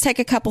of, let's take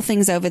a couple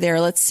things over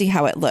there, let's see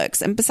how it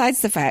looks. And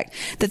besides the fact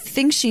that the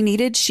things she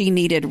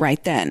needed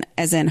right then,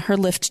 as in her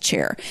lift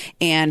chair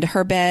and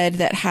her bed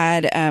that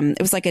had,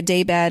 it was like a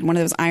day bed, one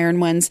of those iron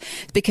ones,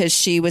 because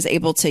she was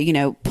able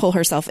to, pull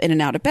herself in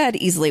and out of bed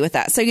easily with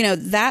that. So,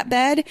 that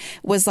bed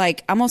was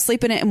like, I'm going to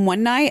sleep in it in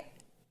one night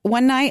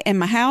in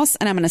my house,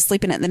 and I'm going to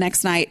sleep in it the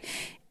next night.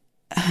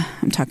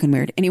 I'm talking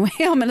weird. Anyway,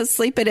 I'm going to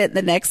sleep in it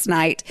the next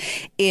night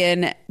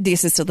in the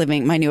assisted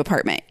living, my new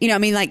apartment.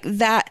 Like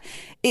that,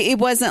 it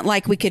wasn't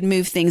like we could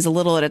move things a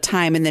little at a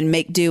time and then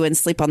make do and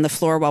sleep on the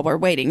floor while we're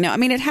waiting. No,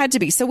 it had to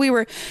be. So we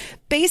were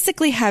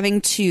basically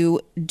having to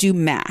do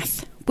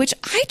math, which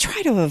I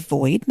try to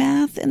avoid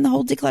math in the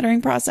whole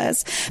decluttering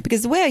process,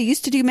 because the way I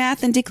used to do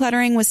math and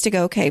decluttering was to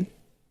go, okay,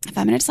 if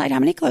I'm going to decide how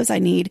many clothes I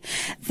need,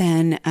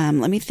 then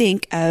let me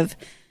think of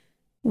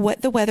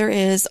what the weather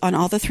is on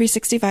all the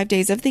 365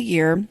 days of the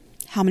year,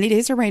 how many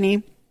days are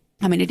rainy,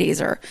 how many days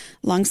are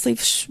long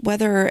sleeve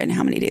weather, and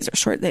how many days are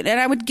short. And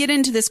I would get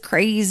into this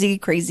crazy,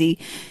 crazy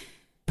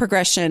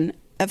progression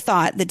of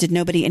thought that did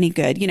nobody any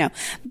good,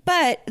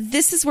 But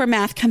this is where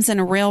math comes in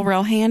real,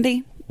 real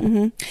handy.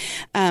 And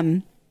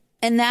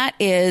that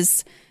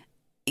is,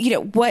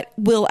 what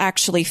will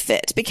actually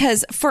fit.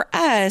 Because for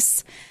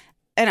us,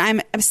 and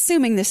I'm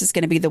assuming this is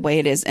going to be the way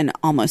it is in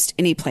almost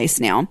any place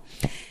now,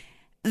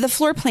 the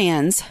floor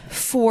plans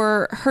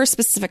for her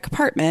specific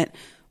apartment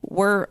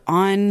were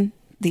on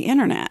the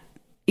internet,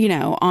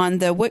 on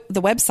the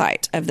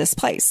website of this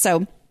place.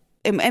 So,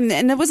 and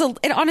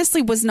it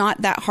honestly was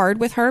not that hard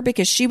with her,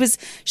 because she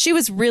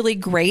was really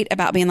great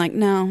about being like,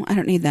 no, I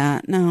don't need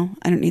that. No,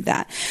 I don't need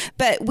that.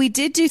 But we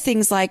did do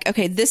things like,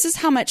 okay, this is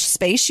how much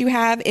space you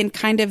have in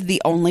kind of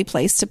the only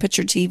place to put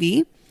your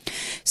TV.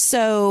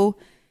 So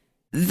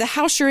the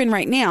house you're in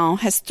right now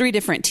has 3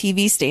 different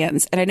TV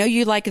stands. And I know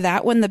you like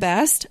that one the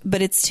best,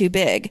 but it's too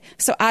big.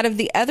 So out of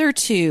the other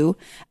 2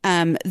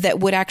 that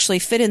would actually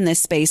fit in this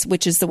space,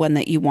 which is the one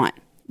that you want?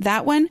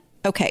 That one?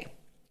 Okay.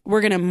 We're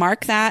going to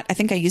mark that. I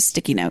think I use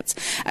sticky notes.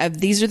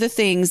 These are the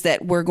things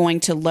that we're going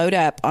to load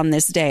up on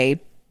this day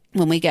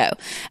when we go.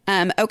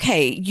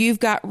 Okay. You've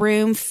got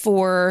room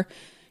for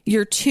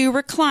your 2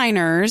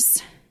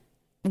 recliners,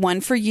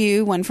 one for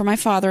you, one for my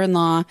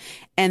father-in-law,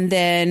 and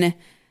then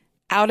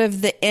out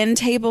of the end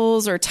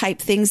tables or type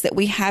things that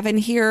we have in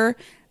here,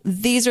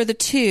 these are the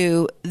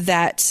 2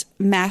 that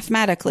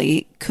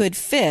mathematically could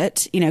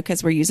fit,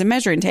 because we're using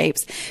measuring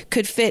tapes,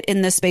 could fit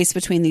in the space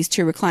between these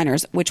 2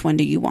 recliners. Which one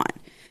do you want?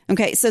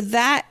 Okay, so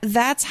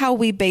that's how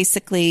we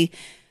basically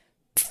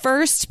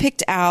first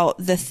picked out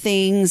the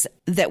things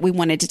that we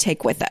wanted to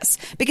take with us,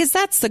 because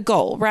that's the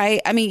goal,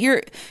 right? I mean,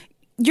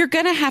 you're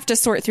going to have to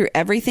sort through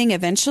everything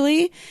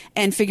eventually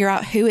and figure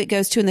out who it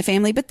goes to in the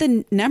family. But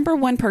the number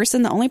one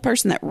person, the only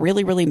person that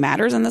really, really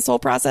matters in this whole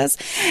process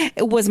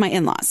was my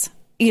in-laws,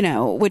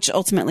 which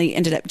ultimately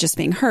ended up just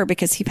being her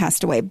because he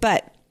passed away.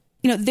 But,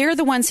 they're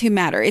the ones who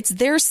matter. It's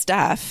their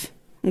stuff.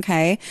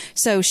 Okay.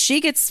 So she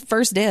gets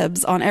first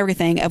dibs on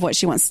everything of what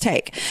she wants to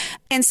take.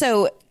 And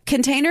so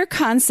container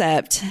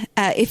concept,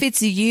 if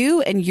it's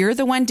you and you're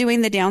the one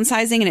doing the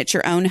downsizing and it's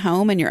your own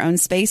home and your own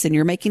space and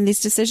you're making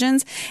these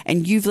decisions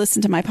and you've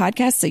listened to my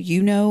podcast, so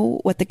you know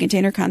what the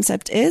container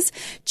concept is,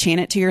 chant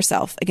it to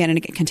yourself again and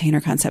again.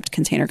 Container concept,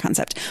 container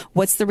concept.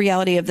 What's the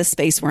reality of the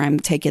space where I'm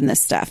taking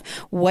this stuff?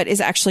 What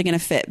is actually going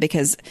to fit?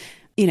 Because,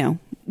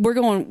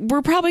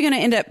 we're probably going to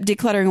end up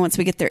decluttering once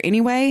we get there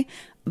anyway,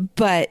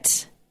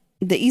 but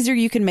the easier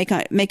you can make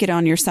it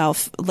on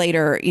yourself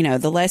later,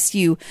 the less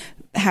you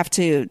have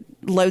to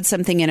load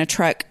something in a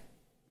truck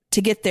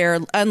to get there,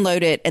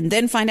 unload it, and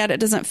then find out it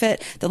doesn't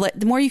fit.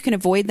 The more you can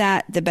avoid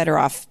that, the better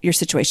off your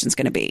situation's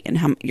going to be,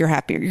 and you're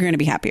happier. You're going to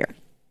be happier.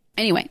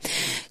 Anyway,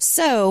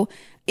 so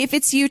if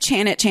it's you,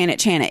 chant it, chant it,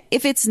 chant it.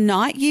 If it's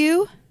not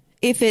you,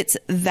 if it's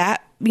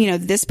that,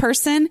 this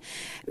person,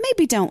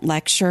 maybe don't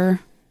lecture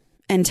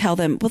and tell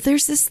them, well,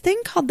 there's this thing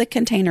called the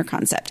container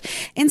concept.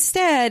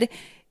 Instead,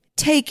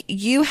 take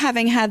you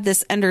having had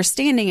this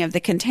understanding of the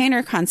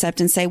container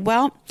concept and say,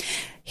 well,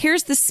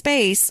 here's the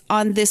space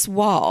on this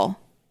wall.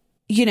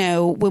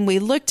 When we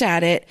looked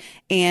at it,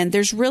 and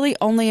there's really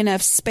only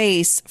enough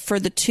space for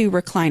the 2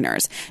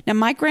 recliners. Now,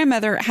 my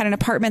grandmother had an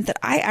apartment that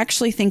I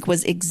actually think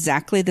was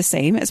exactly the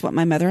same as what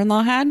my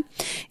mother-in-law had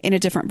in a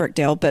different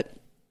Brookdale, but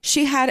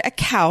she had a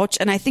couch,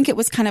 and I think it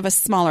was kind of a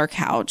smaller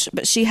couch,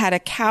 but she had a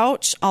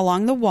couch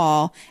along the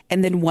wall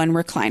and then 1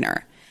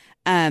 recliner.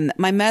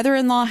 My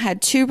mother-in-law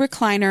had 2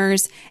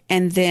 recliners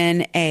and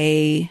then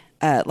a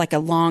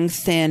long,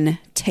 thin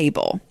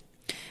table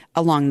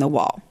along the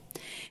wall.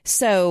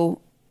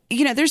 So,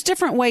 there's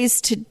different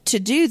ways to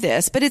do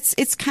this, but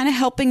it's kind of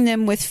helping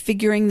them with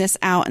figuring this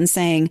out and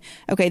saying,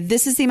 okay,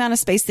 this is the amount of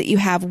space that you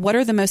have. What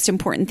are the most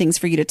important things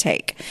for you to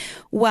take?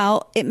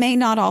 Well, it may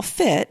not all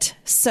fit.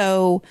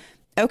 So,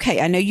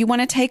 okay, I know you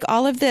want to take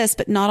all of this,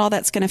 but not all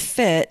that's going to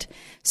fit.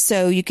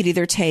 So you could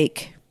either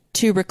take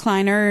 2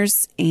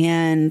 recliners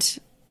and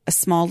a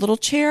small little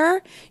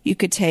chair. You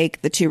could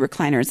take the 2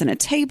 recliners and a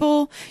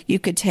table. You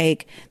could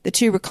take the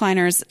 2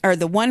 recliners or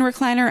the 1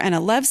 recliner and a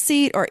love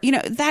seat, or,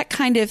 that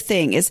kind of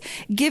thing is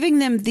giving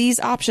them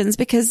these options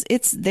because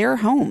it's their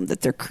home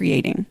that they're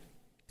creating.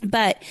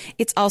 But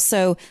it's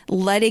also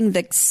letting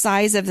the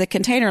size of the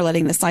container,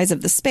 letting the size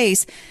of the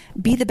space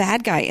be the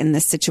bad guy in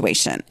this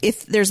situation.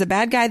 If there's a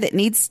bad guy that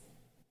needs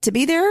to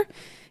be there,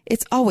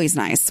 it's always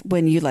nice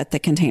when you let the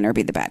container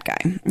be the bad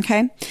guy.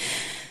 Okay.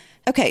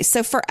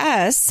 So for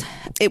us,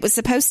 it was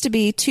supposed to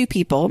be 2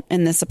 people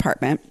in this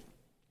apartment.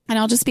 And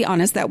I'll just be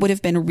honest, that would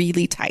have been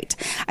really tight.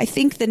 I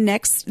think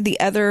the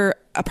other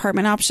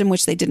apartment option,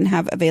 which they didn't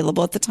have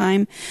available at the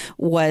time,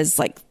 was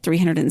like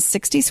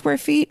 360 square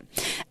feet,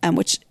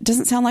 which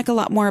doesn't sound like a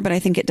lot more, but I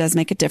think it does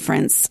make a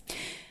difference.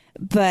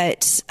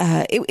 But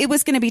it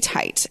was going to be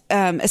tight,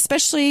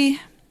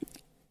 especially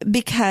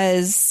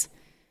because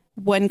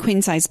 1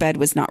 queen size bed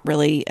was not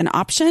really an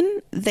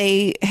option.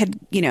 They had,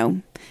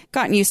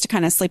 gotten used to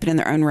kind of sleeping in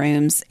their own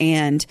rooms.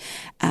 And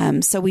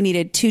so we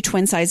needed 2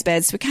 twin size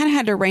beds. So we kind of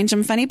had to arrange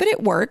them funny, but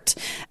it worked.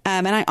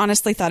 And I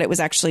honestly thought it was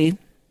actually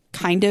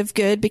kind of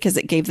good because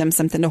it gave them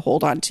something to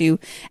hold on to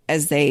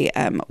as they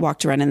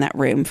walked around in that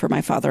room for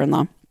my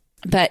father-in-law.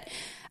 But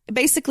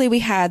basically we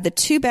had the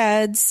 2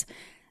 beds,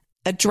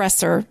 a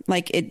dresser,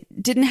 like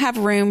it didn't have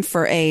room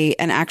for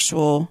an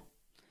actual,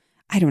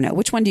 I don't know,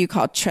 which one do you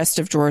call it, chest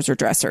of drawers or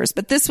dressers?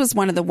 But this was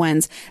one of the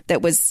ones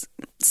that was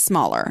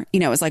smaller.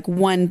 It was like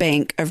 1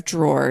 bank of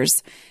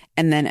drawers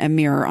and then a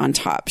mirror on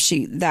top.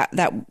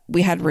 That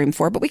we had room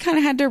for, but we kind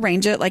of had to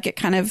arrange it like it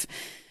kind of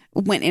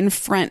went in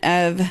front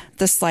of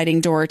the sliding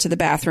door to the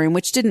bathroom,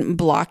 which didn't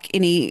block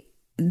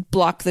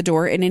the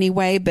door in any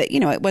way, but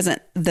it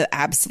wasn't the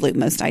absolute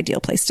most ideal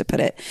place to put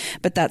it,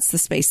 but that's the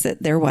space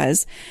that there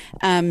was.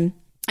 And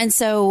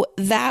so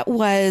that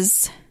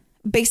was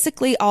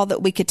basically all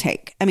that we could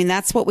take. I mean,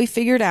 that's what we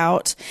figured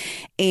out.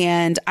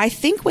 And I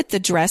think with the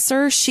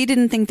dresser, she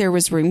didn't think there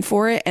was room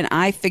for it. And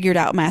I figured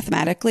out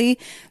mathematically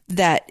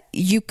that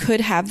you could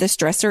have this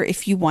dresser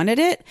if you wanted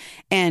it.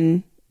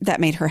 And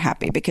that made her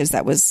happy because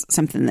that was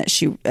something that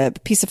a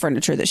piece of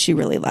furniture that she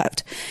really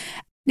loved.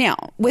 Now,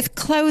 with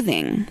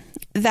clothing,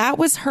 that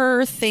was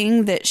her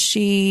thing that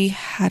she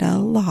had a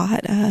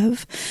lot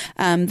of,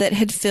 that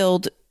had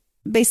filled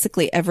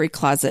basically every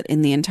closet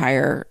in the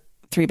entire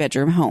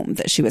 3-bedroom home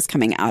that she was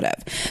coming out of.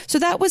 So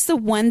that was the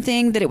one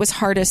thing that it was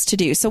hardest to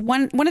do. So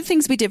one of the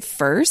things we did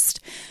first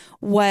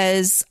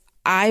was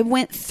I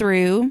went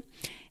through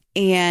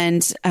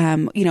and,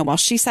 while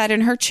she sat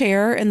in her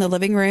chair in the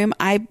living room,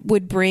 I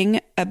would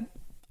bring a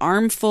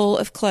armful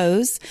of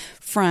clothes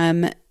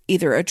from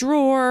either a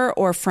drawer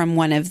or from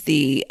one of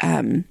the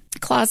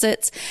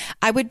closets.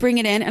 I would bring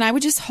it in and I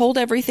would just hold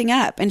everything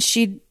up, and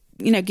she'd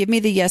give me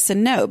the yes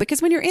and no,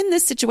 because when you're in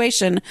this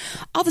situation,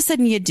 all of a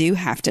sudden you do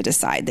have to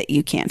decide that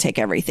you can't take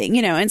everything,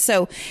 and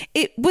so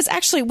it was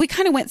actually, we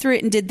kind of went through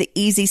it and did the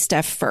easy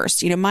stuff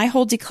first. My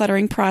whole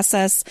decluttering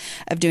process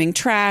of doing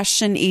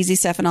trash and easy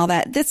stuff and all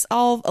that, that's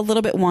all a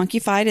little bit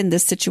wonkified in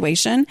this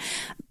situation.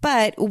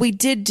 But we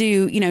did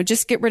do,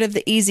 just get rid of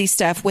the easy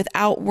stuff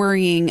without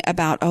worrying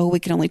about, oh, we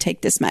can only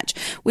take this much.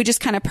 We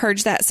just kind of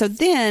purged that. So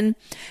then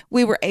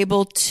we were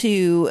able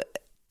to,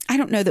 I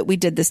don't know that we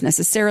did this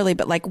necessarily,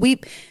 but like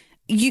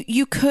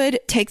you could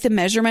take the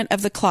measurement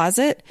of the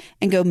closet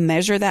and go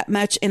measure that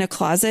much in a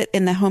closet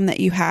in the home that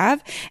you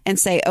have and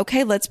say,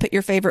 okay, let's put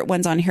your favorite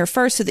ones on here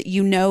first, so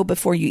that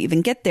before you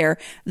even get there,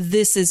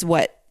 this is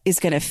what is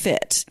going to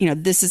fit.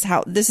 This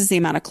is the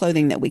amount of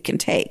clothing that we can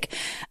take.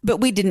 But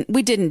we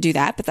didn't do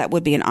that, but that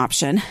would be an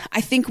option.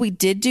 I think we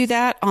did do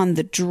that on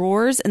the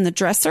drawers and the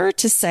dresser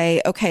to say,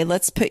 okay,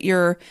 let's put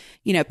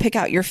pick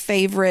out your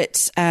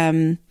favorite,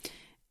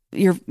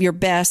 your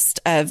best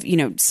of,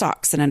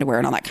 socks and underwear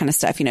and all that kind of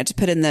stuff, to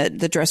put in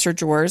the dresser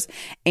drawers,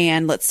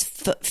 and let's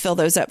fill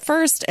those up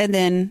first. And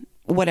then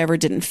whatever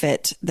didn't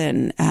fit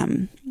then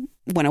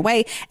went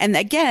away. And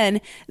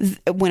again,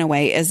 went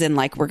away as in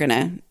like, we're going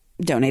to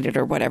donate it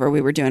or whatever we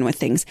were doing with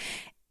things.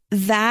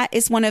 That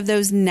is one of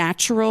those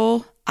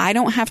natural, I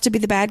don't have to be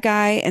the bad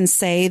guy and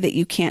say that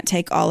you can't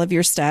take all of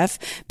your stuff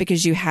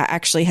because you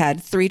actually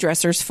had 3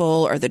 dressers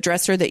full, or the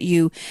dresser that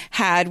you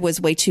had was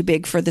way too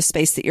big for the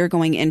space that you're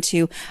going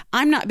into.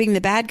 I'm not being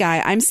the bad guy.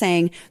 I'm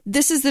saying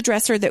this is the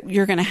dresser that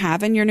you're going to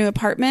have in your new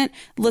apartment.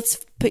 Let's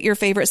put your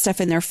favorite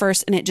stuff in there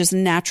first. And it just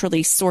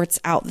naturally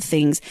sorts out the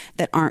things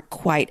that aren't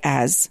quite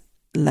as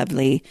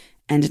lovely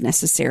and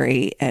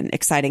necessary and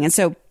exciting. And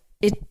so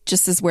it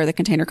just is where the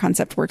container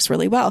concept works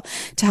really well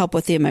to help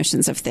with the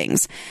emotions of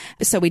things.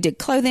 So we did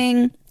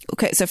clothing.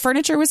 Okay, so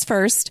furniture was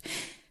first.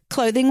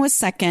 Clothing was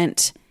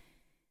second.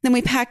 Then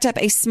we packed up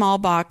a small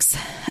box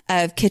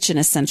of kitchen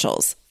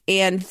essentials.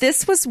 And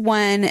this was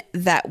one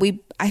that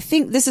I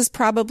think this is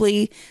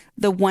probably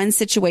the one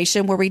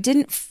situation where we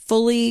didn't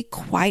fully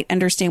quite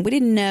understand. We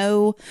didn't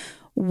know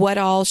what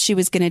all she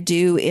was going to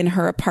do in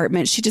her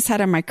apartment. She just had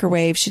a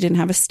microwave. She didn't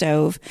have a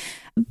stove.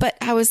 But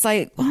I was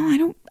like,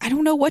 well, I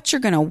don't know what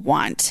you're going to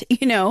want,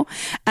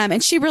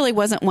 and she really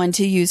wasn't one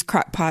to use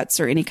crock pots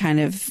or any kind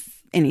of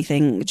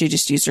anything. She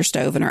just used her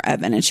stove and her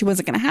oven, and she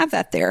wasn't going to have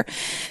that there.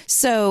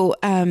 So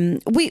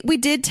we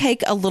did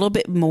take a little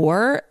bit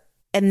more.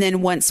 And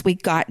then once we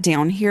got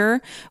down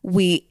here,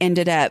 we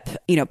ended up,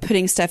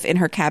 putting stuff in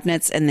her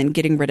cabinets and then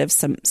getting rid of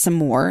some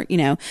more,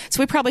 So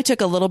we probably took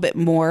a little bit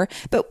more,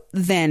 but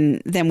then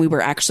we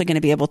were actually going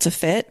to be able to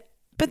fit.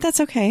 But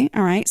that's okay.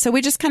 All right. So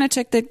we just kind of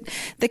took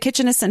the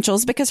kitchen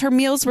essentials because her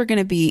meals were going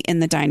to be in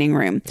the dining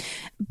room.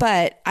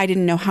 But I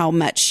didn't know how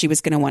much she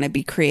was going to want to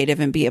be creative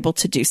and be able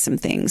to do some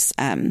things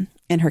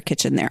in her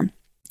kitchen there.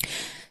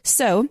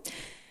 So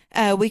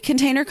we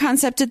container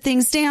concepted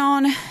things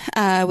down.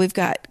 We've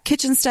got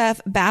kitchen stuff,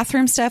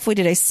 bathroom stuff. We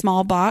did a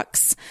small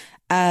box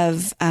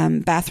of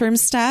bathroom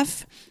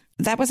stuff.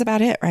 That was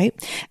about it, right?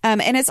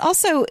 And it's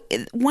also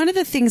one of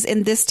the things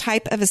in this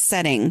type of a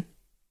setting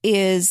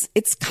is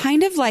it's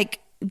kind of like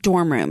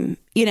dorm room,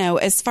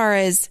 as far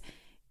as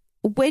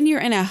when you're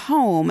in a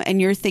home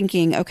and you're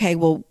thinking, okay,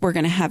 well, we're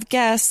going to have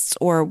guests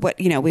or what,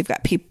 we've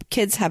got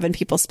kids having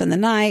people spend the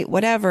night,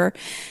 whatever.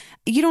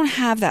 You don't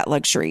have that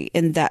luxury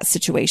in that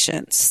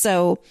situation.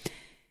 So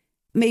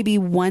maybe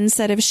one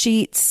set of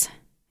sheets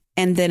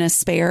and then a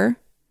spare,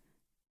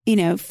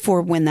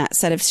 for when that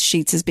set of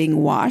sheets is being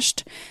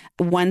washed,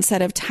 one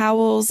set of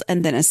towels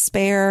and then a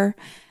spare.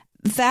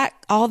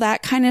 All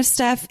that kind of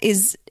stuff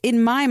is,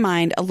 in my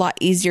mind, a lot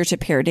easier to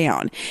pare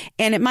down.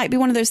 And it might be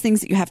one of those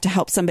things that you have to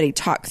help somebody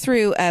talk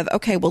through of,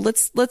 okay, well,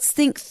 let's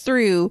think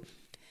through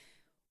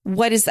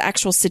what is the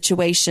actual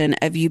situation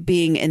of you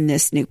being in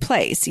this new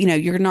place.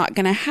 You're not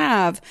going to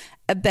have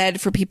a bed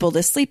for people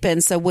to sleep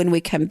in. So when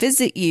we come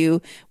visit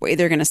you, we're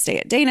either going to stay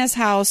at Dana's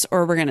house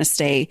or we're going to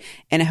stay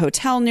in a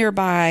hotel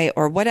nearby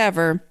or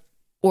whatever,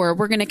 or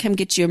we're going to come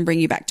get you and bring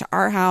you back to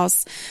our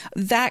house.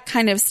 That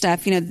kind of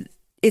stuff,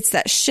 it's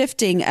that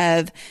shifting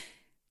of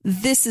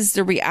this is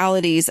the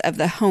realities of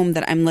the home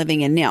that I'm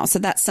living in now. So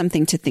that's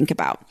something to think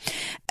about.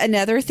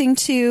 Another thing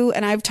too,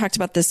 and I've talked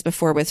about this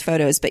before with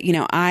photos, but she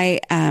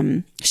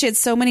had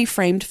so many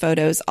framed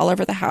photos all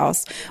over the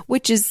house,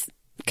 which is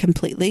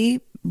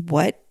completely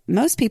what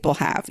most people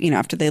have,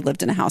 after they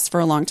lived in a house for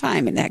a long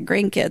time and they had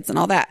grandkids and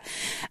all that.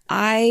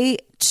 I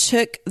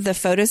took the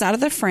photos out of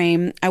the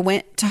frame. I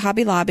went to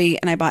Hobby Lobby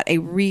and I bought a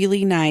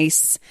really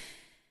nice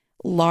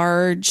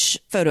large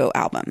photo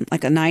album,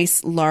 like a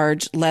nice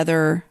large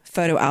leather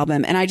photo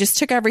album. And I just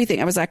took everything.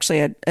 It was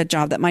actually a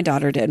job that my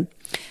daughter did.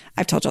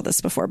 I've told y'all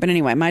this before. But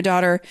anyway, my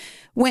daughter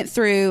went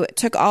through,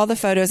 took all the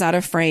photos out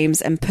of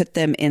frames and put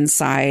them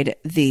inside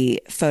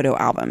the photo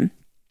album.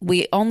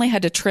 We only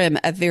had to trim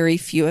a very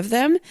few of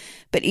them.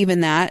 But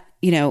even that,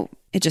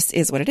 it just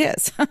is what it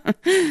is,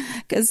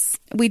 because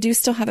we do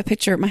still have a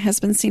picture, my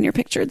husband's senior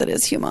picture, that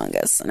is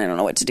humongous, and I don't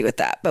know what to do with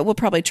that, but we'll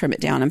probably trim it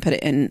down and put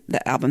it in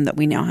the album that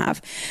we now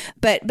have.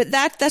 But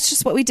that's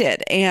just what we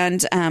did.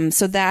 And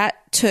so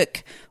that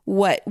took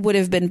what would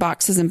have been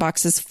boxes and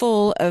boxes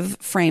full of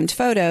framed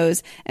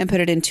photos and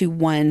put it into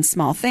one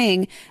small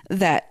thing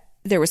that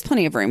there was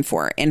plenty of room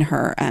for in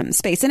her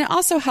space. And it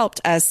also helped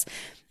us.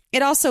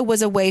 It also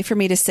was a way for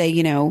me to say,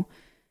 you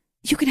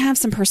can have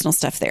some personal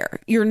stuff there.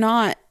 You're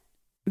not,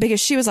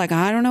 because she was like,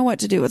 I don't know what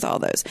to do with all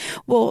those.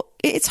 Well,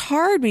 it's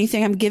hard when you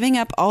think I'm giving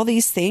up all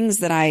these things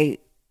that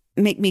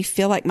make me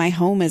feel like my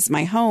home is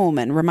my home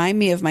and remind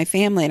me of my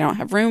family. And I don't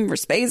have room or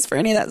space for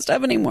any of that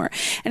stuff anymore.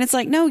 And it's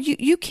like, no,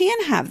 you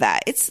can have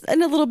that. It's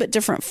in a little bit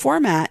different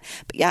format,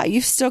 but yeah,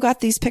 you've still got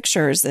these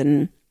pictures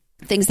and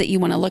things that you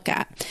want to look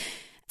at.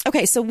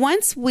 Okay. So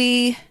once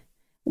we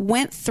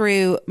went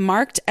through,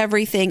 marked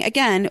everything.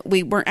 Again,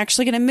 we weren't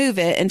actually going to move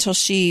it until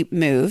she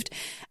moved.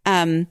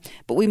 But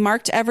we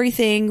marked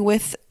everything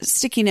with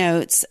sticky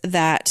notes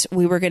that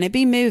we were going to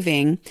be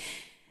moving,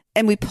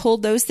 and we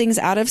pulled those things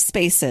out of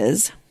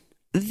spaces.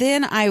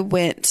 Then I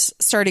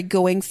started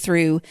going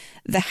through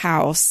the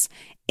house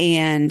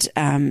and,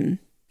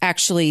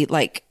 actually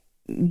like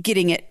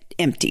getting it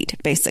emptied,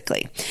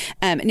 basically.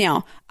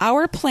 Now,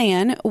 our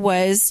plan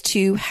was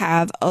to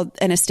have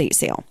an estate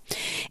sale,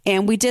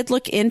 and we did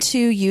look into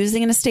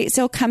using an estate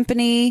sale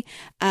company,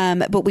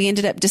 but we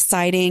ended up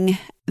deciding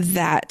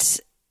that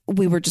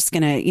we were just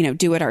going to,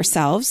 do it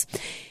ourselves.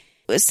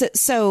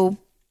 So,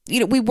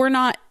 we were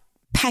not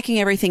packing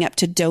everything up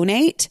to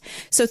donate,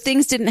 so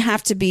things didn't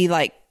have to be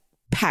like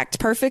packed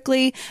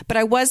perfectly, but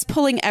I was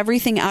pulling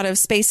everything out of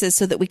spaces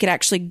so that we could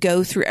actually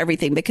go through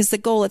everything, because the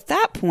goal at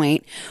that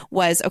point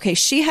was, okay,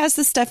 she has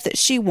the stuff that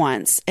she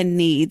wants and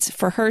needs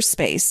for her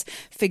space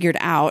figured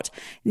out.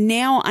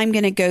 Now I'm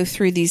going to go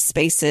through these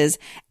spaces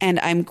and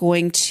I'm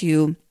going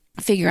to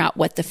figure out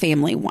what the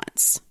family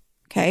wants.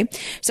 Okay.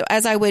 So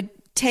as I would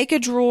take a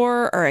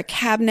drawer or a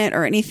cabinet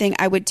or anything,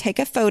 I would take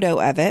a photo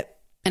of it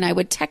and I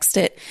would text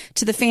it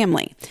to the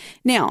family.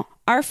 Now,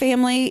 our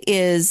family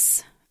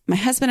is my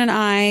husband and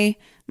I,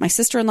 my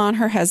sister-in-law and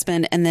her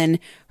husband, and then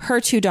her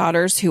two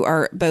daughters, who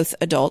are both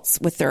adults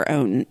with their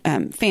own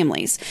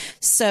families.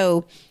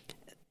 So,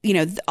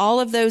 all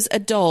of those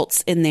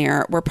adults in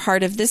there were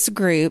part of this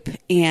group,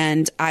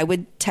 and I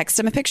would text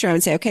them a picture. I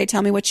would say, okay,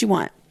 tell me what you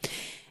want.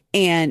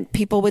 And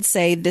people would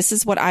say, this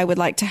is what I would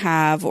like to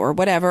have, or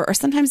whatever. Or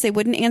sometimes they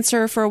wouldn't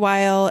answer for a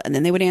while, and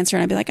then they would answer,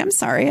 and I'd be like, I'm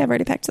sorry, I've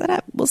already packed that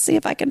up. We'll see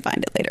if I can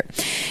find it later.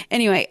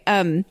 Anyway,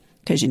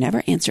 because you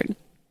never answered.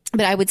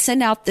 But I would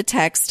send out the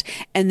text,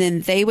 and then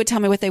they would tell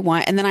me what they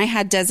want. And then I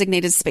had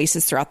designated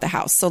spaces throughout the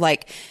house. So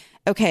like,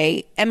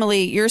 okay,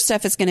 Emily, your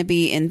stuff is going to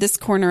be in this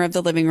corner of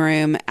the living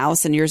room.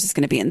 Allison, yours is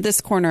going to be in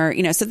this corner.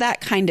 So that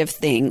kind of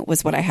thing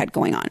was what I had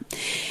going on.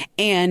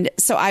 And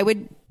so I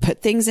would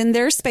put things in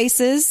their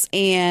spaces.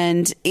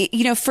 And,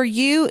 for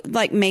you,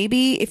 like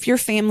maybe if your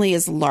family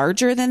is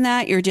larger than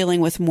that, you're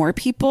dealing with more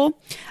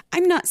people.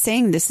 I'm not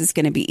saying this is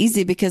going to be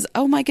easy, because,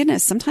 oh my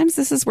goodness, sometimes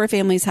this is where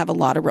families have a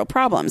lot of real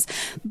problems.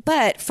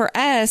 But for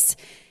us,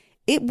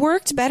 it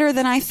worked better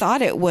than I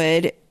thought it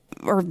would,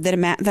 or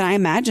than I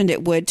imagined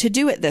it would, to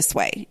do it this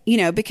way,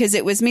 because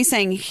it was me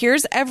saying,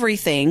 here's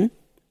everything.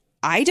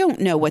 I don't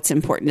know what's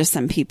important to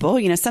some people,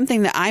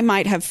 something that I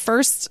might have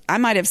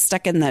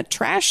stuck in the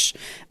trash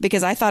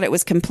because I thought it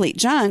was complete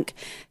junk.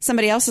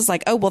 Somebody else is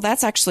like, oh, well,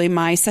 that's actually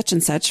my such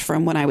and such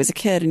from when I was a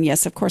kid. And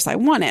yes, of course I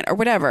want it, or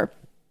whatever.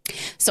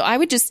 So I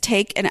would just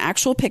take an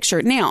actual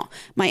picture. Now,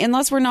 my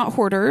in-laws were not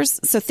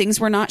hoarders, so things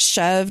were not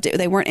shoved.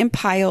 They weren't in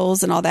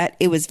piles and all that.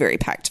 It was very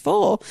packed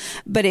full,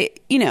 but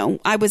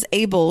I was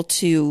able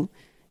to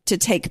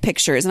take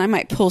pictures, and I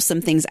might pull some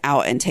things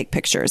out and take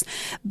pictures.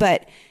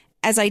 But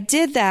as I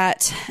did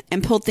that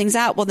and pulled things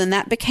out, well, then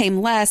that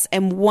became less.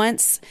 And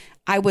once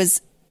I was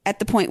at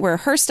the point where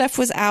her stuff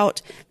was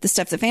out, the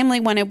stuff the family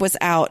wanted was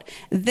out,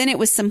 then it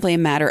was simply a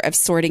matter of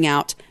sorting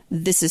out,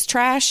 this is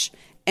trash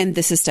and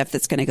this is stuff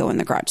that's going to go in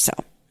the garage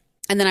sale.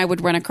 And then I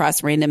would run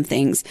across random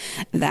things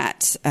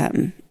that,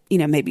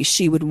 maybe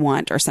she would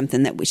want, or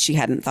something that she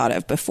hadn't thought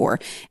of before.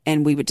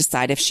 And we would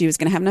decide if she was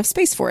going to have enough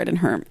space for it in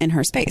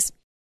her space.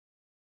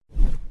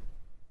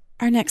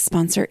 Our next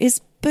sponsor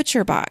is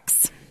Butcher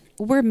Box.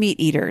 We're meat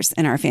eaters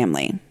in our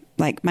family.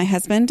 Like my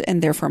husband,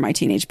 and therefore my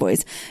teenage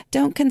boys,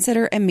 don't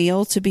consider a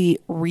meal to be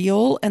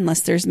real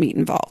unless there's meat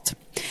involved.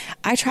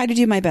 I try to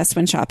do my best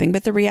when shopping,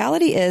 but the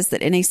reality is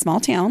that in a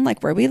small town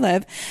like where we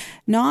live,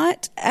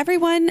 not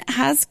everyone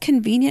has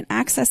convenient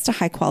access to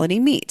high quality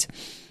meat.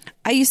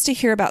 I used to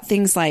hear about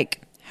things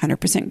like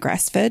 100%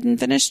 grass-fed and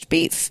finished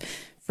beef,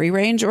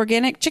 free-range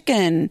organic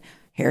chicken,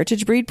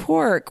 heritage breed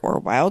pork, or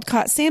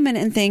wild-caught salmon,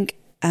 and think,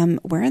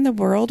 where in the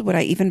world would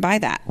I even buy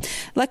that?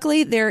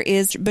 Luckily, there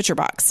is Butcher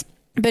Box.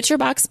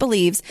 ButcherBox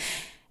believes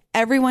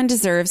everyone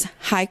deserves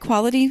high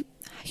quality,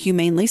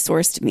 humanely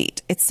sourced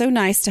meat. It's so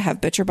nice to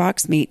have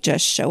ButcherBox meat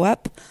just show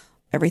up.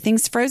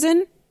 Everything's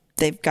frozen.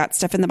 They've got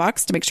stuff in the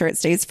box to make sure it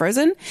stays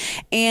frozen.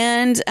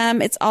 And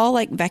it's all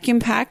like vacuum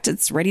packed.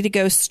 It's ready to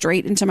go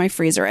straight into my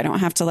freezer. I don't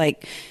have to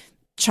like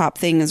chop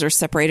things or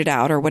separate it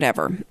out or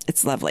whatever.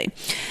 It's lovely.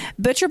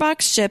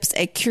 ButcherBox ships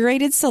a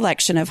curated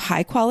selection of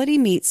high quality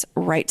meats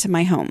right to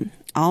my home.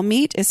 All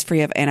meat is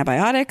free of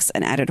antibiotics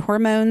and added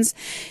hormones.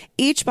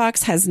 Each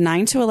box has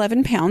 9 to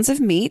 11 pounds of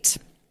meat,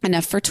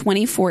 enough for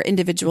 24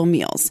 individual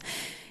meals.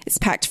 It's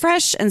packed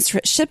fresh and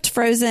shipped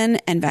frozen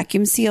and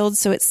vacuum sealed,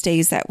 so it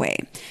stays that way.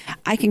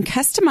 I can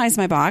customize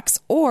my box,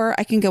 or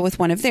I can go with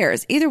one of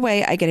theirs. Either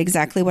way, I get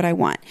exactly what I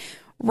want.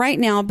 Right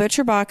now,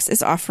 ButcherBox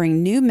is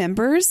offering new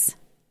members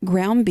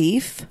ground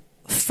beef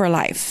for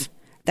life.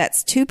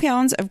 That's 2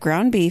 pounds of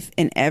ground beef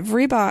in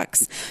every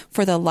box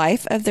for the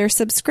life of their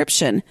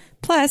subscription,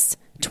 plus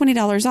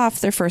 $20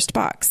 off their first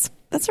box.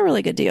 That's a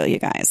really good deal, you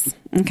guys.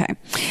 Okay.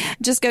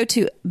 Just go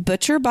to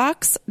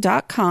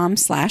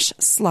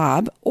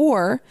butcherbox.com/slob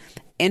or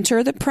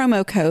enter the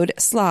promo code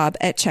slob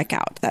at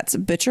checkout. That's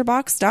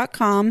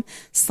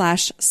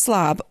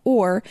butcherbox.com/slob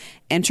or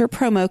enter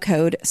promo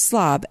code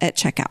slob at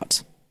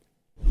checkout.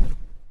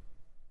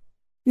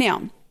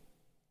 Now,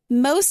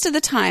 most of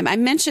the time, I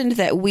mentioned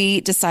that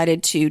we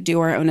decided to do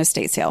our own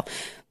estate sale.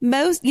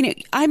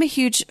 I'm a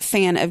huge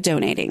fan of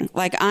donating.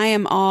 Like, I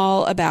am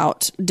all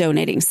about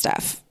donating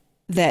stuff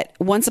that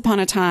once upon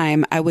a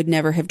time I would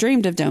never have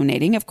dreamed of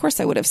donating. Of course,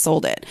 I would have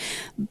sold it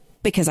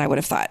because I would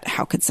have thought,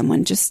 how could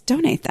someone just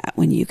donate that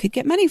when you could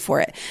get money for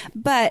it?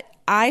 But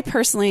I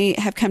personally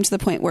have come to the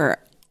point where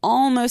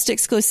almost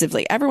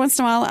exclusively, every once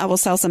in a while, I will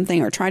sell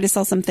something or try to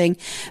sell something.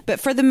 But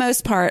for the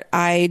most part,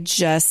 I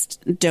just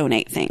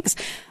donate things.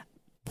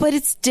 But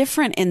it's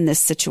different in this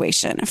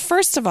situation.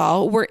 First of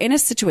all, we're in a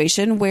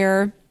situation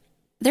where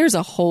there's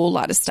a whole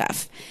lot of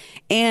stuff.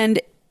 And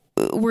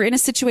we're in a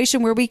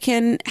situation where we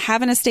can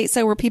have an estate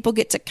sale where people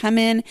get to come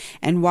in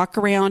and walk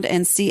around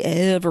and see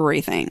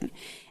everything.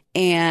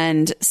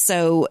 And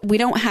so we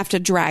don't have to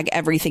drag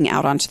everything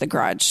out onto the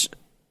garage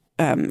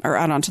or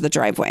out onto the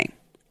driveway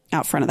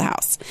out front of the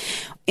house.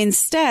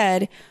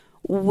 Instead,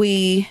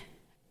 we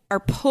are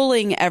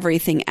pulling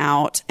everything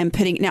out and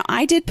putting... Now,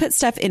 I did put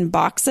stuff in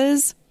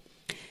boxes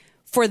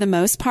for the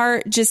most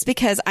part, just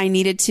because I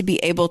needed to be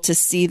able to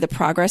see the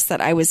progress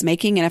that I was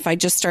making. And if I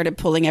just started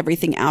pulling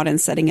everything out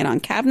and setting it on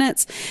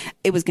cabinets,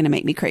 it was going to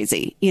make me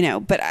crazy,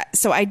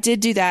 so I did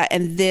do that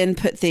and then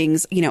put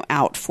things,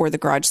 out for the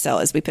garage sale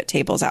as we put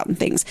tables out and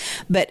things.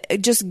 But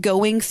just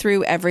going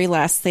through every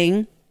last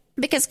thing,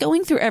 because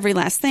going through every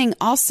last thing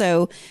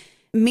also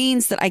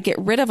means that I get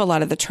rid of a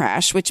lot of the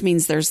trash, which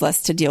means there's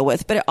less to deal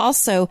with. But it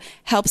also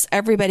helps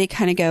everybody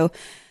kind of go,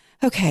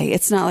 okay,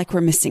 it's not like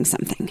we're missing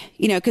something,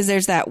 because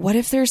there's that, what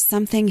if there's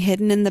something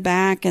hidden in the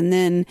back and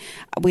then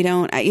we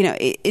don't,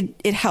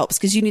 it helps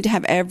because you need to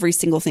have every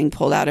single thing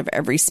pulled out of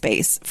every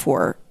space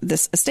for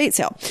this estate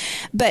sale.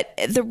 But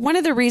one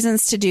of the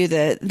reasons to do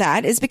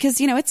that is because,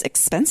 it's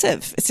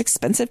expensive. It's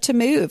expensive to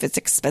move. It's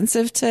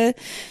expensive to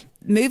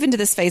move into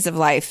this phase of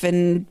life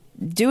and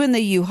doing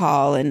the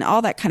U-Haul and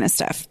all that kind of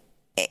stuff.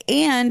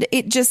 And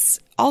it just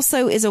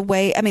also is a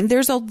way,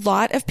 there's a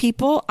lot of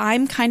people,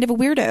 I'm kind of a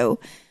weirdo,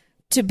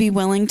 to be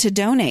willing to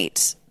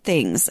donate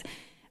things.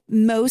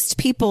 Most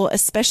people,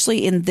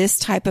 especially in this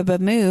type of a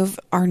move,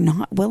 are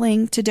not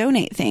willing to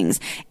donate things.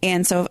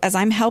 And so as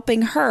I'm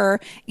helping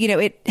her,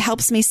 it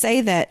helps me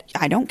say that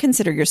I don't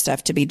consider your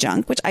stuff to be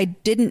junk, which I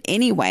didn't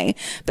anyway.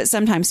 But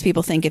sometimes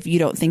people think if you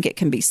don't think it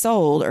can be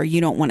sold or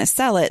you don't want to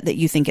sell it, that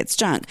you think it's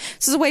junk.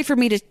 So it's a way for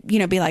me to,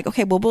 be like,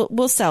 okay, well,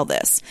 we'll sell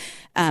this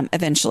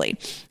eventually.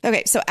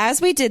 Okay. So as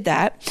we did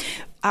that,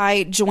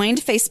 I joined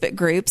Facebook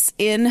groups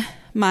in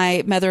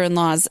my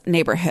mother-in-law's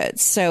neighborhood.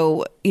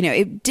 So,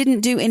 it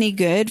didn't do any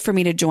good for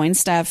me to join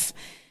stuff,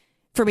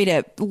 for me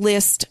to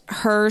list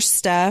her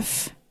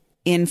stuff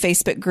in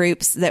Facebook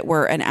groups that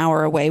were an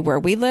hour away where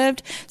we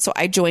lived. So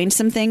I joined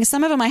some things.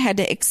 Some of them I had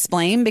to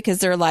explain because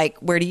they're like,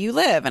 where do you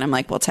live? And I'm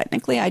like, well,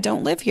 technically I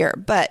don't live here,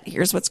 but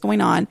here's what's going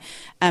on.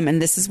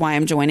 And this is why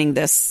I'm joining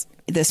this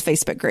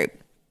Facebook group.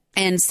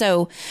 And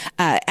so,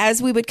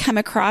 as we would come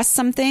across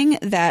something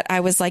that I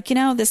was like,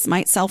 this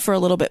might sell for a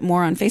little bit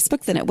more on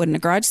Facebook than it would in a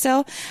garage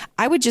sale,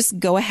 I would just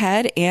go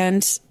ahead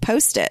and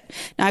post it.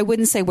 Now, I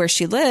wouldn't say where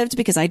she lived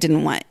because I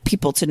didn't want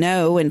people to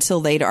know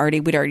until we'd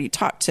already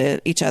talked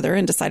to each other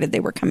and decided they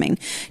were coming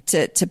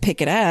to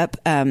pick it up.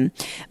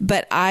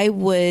 But I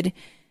would,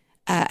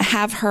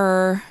 have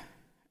her,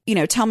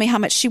 tell me how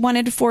much she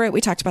wanted for it.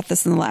 We talked about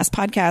this in the last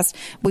podcast.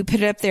 We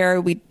put it up there.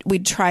 We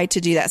tried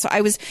to do that. So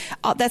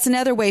that's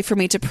another way for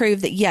me to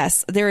prove that,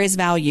 yes, there is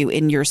value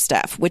in your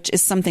stuff, which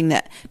is something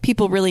that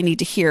people really need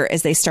to hear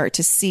as they start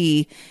to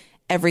see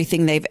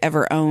everything they've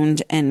ever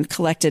owned and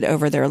collected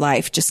over their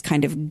life just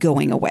kind of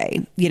going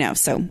away,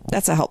 so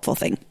that's a helpful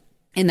thing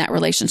in that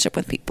relationship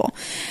with people.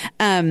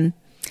 Now,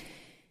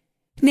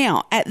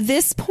 at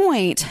this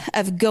point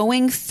of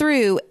going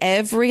through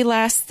every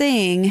last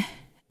thing,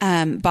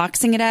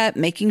 boxing it up,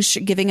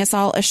 giving us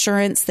all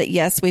assurance that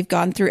yes, we've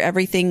gone through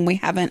everything. We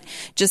haven't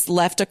just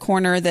left a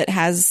corner that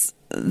has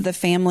the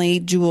family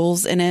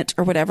jewels in it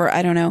or whatever.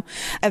 I don't know.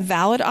 A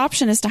valid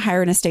option is to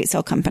hire an estate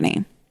sale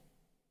company.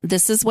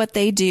 This is what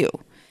they do.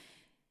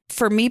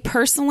 For me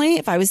personally,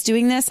 if I was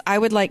doing this, I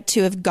would like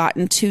to have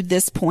gotten to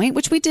this point,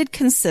 which we did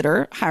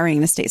consider hiring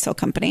an estate sale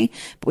company,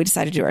 but we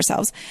decided to do it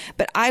ourselves.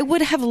 But I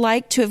would have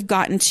liked to have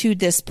gotten to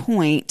this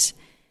point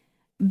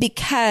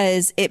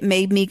because it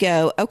made me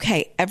go,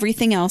 okay,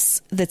 everything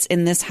else that's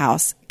in this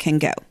house can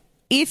go.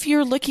 If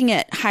you're looking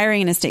at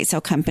hiring an estate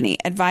sale company,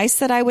 advice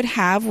that I would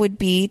have would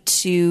be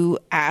to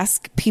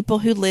ask people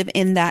who live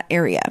in that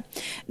area.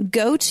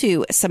 Go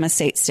to some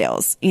estate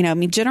sales.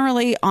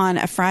 Generally on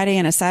a Friday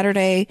and a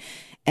Saturday,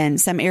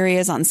 and some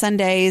areas on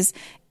Sundays,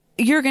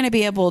 you're going to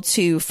be able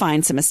to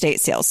find some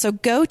estate sales. So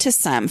go to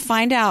some,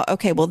 find out,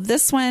 okay, well,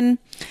 this one,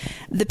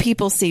 the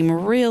people seem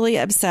really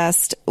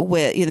obsessed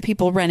with, the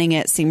people running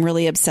it seem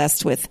really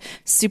obsessed with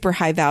super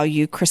high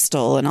value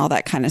crystal and all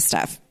that kind of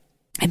stuff.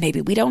 And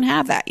maybe we don't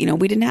have that.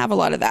 We didn't have a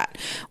lot of that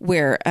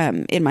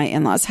in my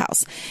in-laws'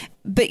 house.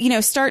 But,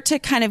 start to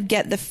kind of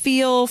get the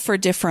feel for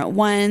different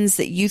ones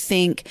that you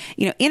think,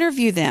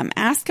 interview them,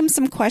 ask them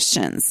some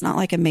questions, not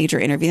like a major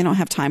interview. They don't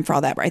have time for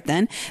all that right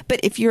then.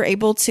 But if you're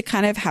able to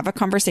kind of have a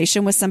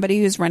conversation with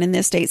somebody who's running the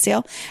estate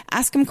sale,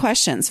 ask them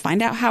questions,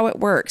 find out how it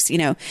works,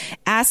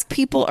 ask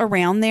people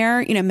around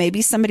there,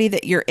 maybe somebody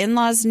that your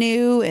in-laws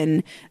knew,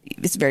 and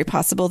it's very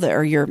possible that,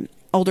 or your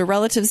older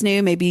relatives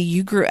knew, maybe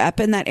you grew up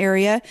in that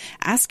area.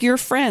 Ask your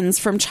friends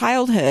from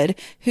childhood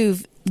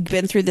who've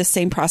been through this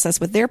same process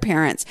with their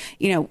parents,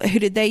 who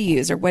did they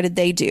use or what did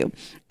they do?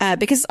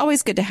 Because it's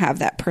always good to have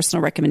that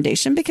personal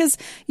recommendation because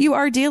you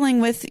are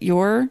dealing with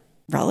your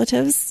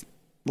relatives'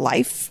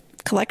 life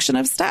collection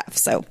of stuff.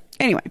 So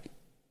anyway,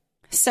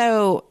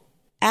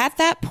 at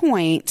that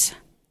point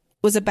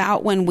was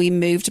about when we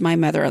moved my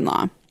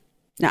mother-in-law.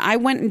 Now, I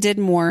went and did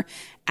more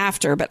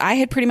after, but I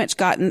had pretty much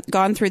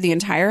gone through the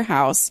entire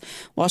house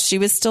while she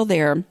was still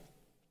there.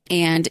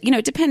 And,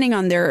 depending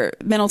on their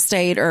mental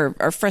state or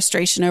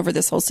frustration over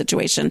this whole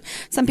situation,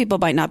 some people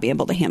might not be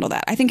able to handle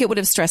that. I think it would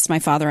have stressed my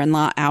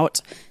father-in-law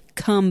out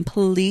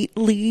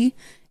completely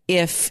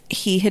if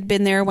he had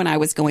been there when I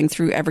was going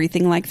through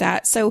everything like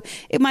that. So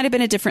it might have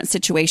been a different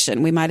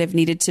situation. We might have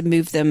needed to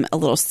move them a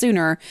little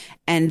sooner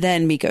and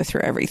then me go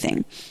through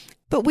everything.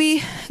 But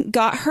we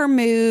got her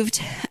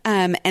moved,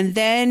 and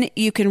then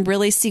you can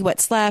really see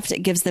what's left.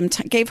 It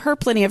gave her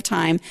plenty of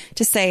time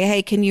to say,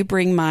 hey, can you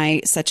bring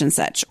my such and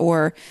such?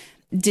 Or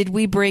did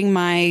we bring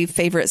my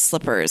favorite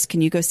slippers?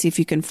 Can you go see if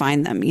you can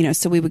find them?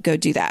 So we would go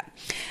do that.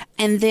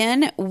 And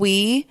then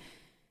we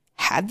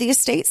had the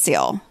estate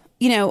sale.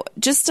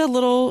 Just a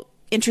little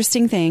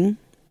interesting,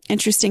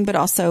 but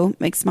also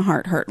makes my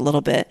heart hurt a little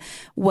bit,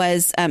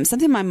 was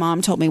something my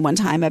mom told me one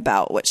time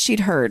about what she'd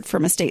heard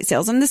from estate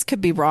sales. And this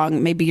could be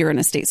wrong. Maybe you're an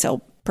estate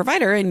sale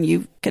provider and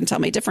you can tell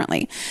me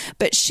differently.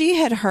 But she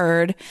had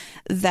heard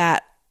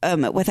that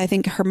with, I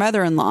think, her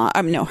mother-in-law,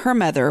 her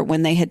mother,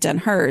 when they had done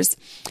hers,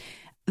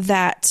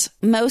 that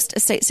most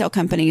estate sale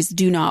companies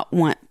do not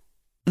want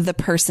the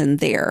person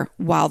there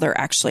while they're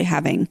actually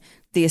having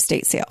the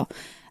estate sale.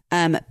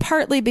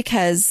 Partly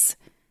because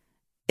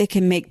it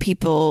can make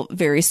people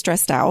very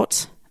stressed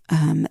out.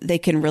 They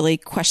can really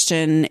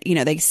question,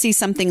 they see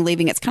something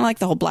leaving. It's kind of like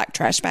the whole black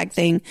trash bag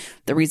thing.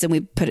 The reason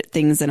we put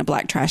things in a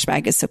black trash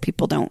bag is so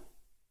people don't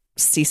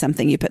see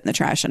something you put in the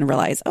trash and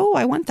realize, oh,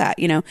 I want that,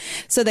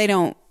 so they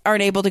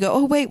aren't able to go,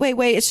 oh, wait.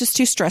 It's just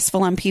too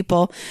stressful on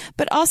people.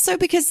 But also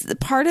because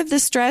part of the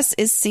stress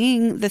is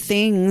seeing the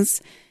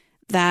things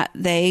that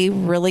they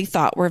really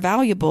thought were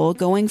valuable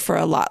going for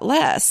a lot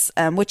less,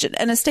 which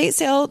an estate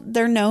sale,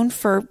 they're known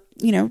for,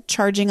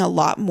 charging a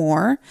lot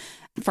more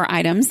for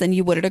items than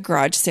you would at a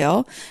garage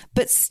sale.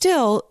 But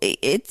still,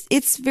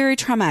 it's very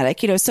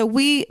traumatic, So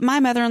my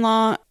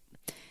mother-in-law,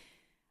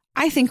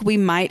 I think we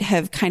might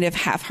have kind of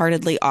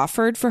half-heartedly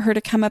offered for her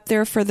to come up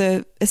there for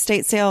the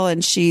estate sale,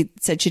 and she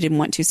said she didn't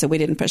want to, so we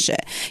didn't push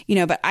it.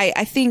 But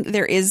I think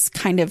there is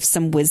kind of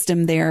some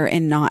wisdom there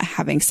in not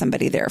having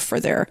somebody there for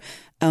their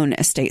own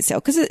estate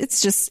sale, because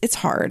it's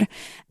hard.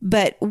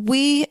 But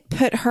we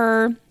put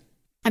her,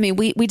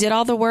 we did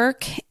all the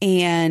work,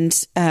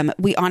 and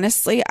we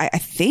honestly, I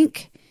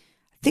think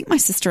my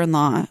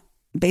sister-in-law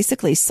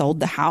basically sold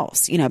the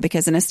house,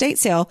 because in a estate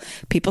sale,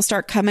 people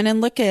start coming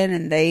and looking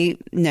and they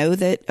know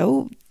that,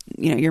 oh,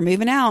 you're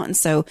moving out. And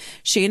so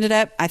she ended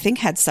up, I think,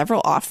 had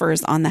several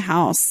offers on the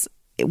house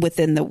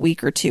within the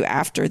week or two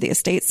after the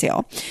estate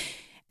sale.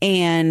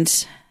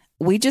 And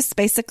we just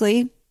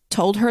basically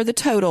told her the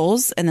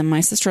totals. And then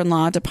my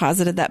sister-in-law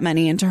deposited that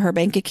money into her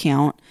bank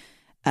account,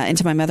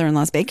 into my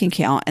mother-in-law's bank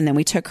account. And then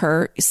we took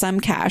her some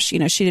cash. She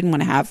didn't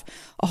want to have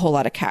a whole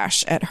lot of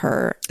cash at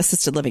her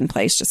assisted living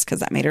place just because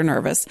that made her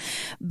nervous.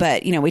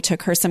 But, we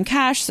took her some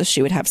cash so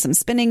she would have some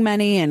spending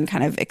money and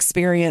kind of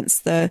experience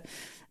the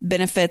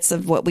benefits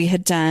of what we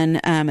had done.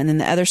 And then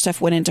the other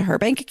stuff went into her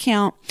bank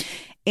account.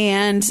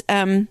 And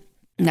that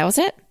was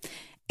it.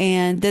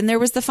 And then there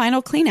was the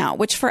final clean out,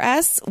 which for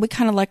us, we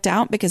kind of lucked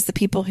out because the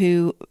people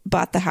who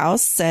bought the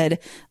house said,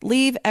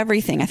 leave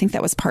everything. I think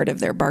that was part of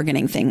their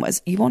bargaining thing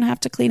was you won't have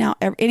to clean out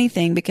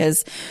anything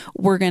because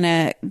we're going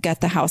to gut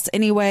the house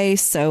anyway.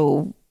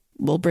 So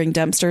we'll bring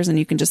dumpsters and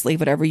you can just leave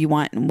whatever you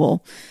want and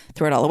we'll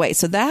throw it all away.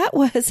 So that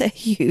was a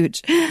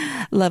huge,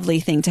 lovely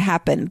thing to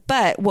happen.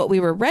 But what we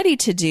were ready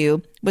to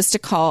do was to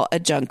call a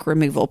junk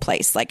removal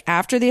place. Like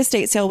after the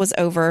estate sale was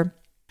over,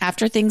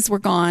 after things were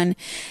gone,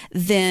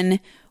 then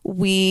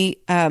we,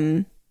 I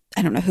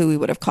don't know who we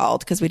would have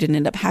called because we didn't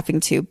end up having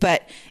to,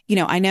 but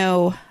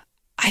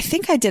I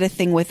think I did a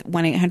thing with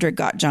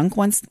 1-800-GOT-JUNK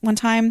one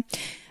time,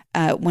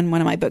 when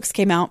one of my books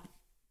came out.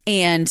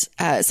 And,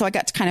 so I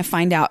got to kind of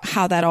find out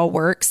how that all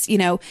works.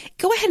 Go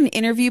ahead and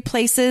interview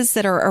places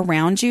that are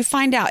around you,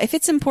 find out if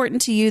it's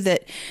important to you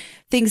that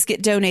things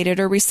get donated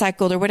or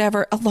recycled or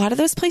whatever. A lot of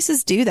those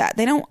places do that.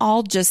 They don't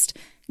all just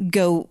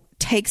go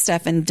take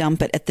stuff and dump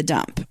it at the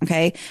dump.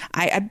 Okay.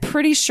 I'm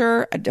pretty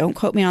sure, don't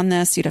quote me on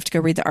this. You'd have to go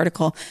read the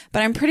article,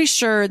 but I'm pretty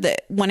sure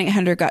that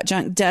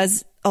 1-800-GOT-JUNK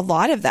does a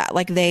lot of that.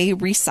 Like they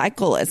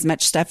recycle as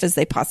much stuff as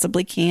they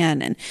possibly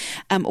can.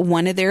 And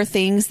one of their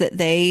things that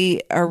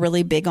they are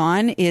really big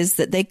on is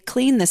that they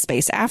clean the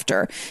space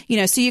after,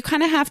 so you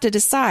kind of have to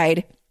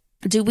decide,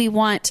 do we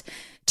want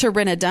to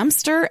rent a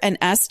dumpster and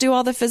us do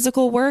all the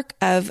physical work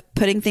of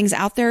putting things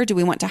out there? Do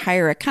we want to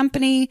hire a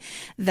company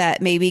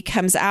that maybe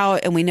comes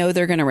out and we know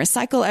they're going to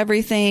recycle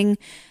everything,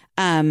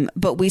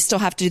 but we still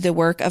have to do the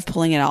work of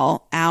pulling it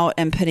all out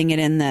and putting it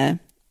in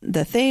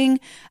the thing?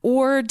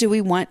 Or do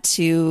we want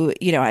to,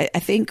 I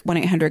think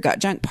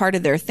 1-800-GOT-JUNK, part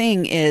of their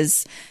thing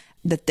is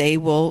that they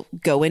will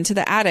go into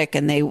the attic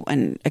and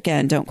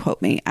again, don't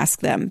quote me, ask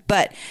them,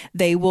 but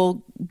they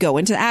will go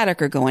into the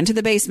attic or go into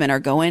the basement or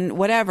go in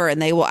whatever,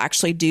 and they will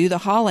actually do the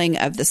hauling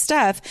of the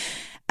stuff,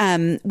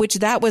 which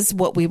that was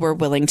what we were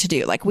willing to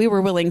do. Like we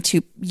were willing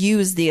to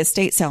use the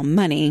estate sale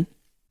money,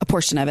 a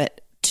portion of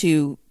it,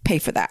 to pay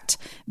for that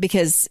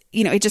because,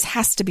 it just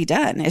has to be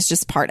done. It's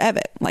just part of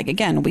it. Like,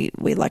 again, we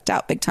lucked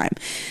out big time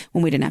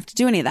when we didn't have to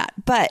do any of that.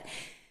 But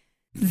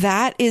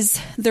that is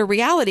the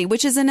reality,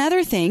 which is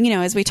another thing,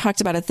 as we talked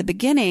about at the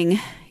beginning,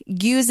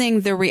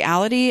 using the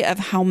reality of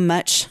how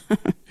much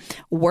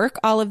work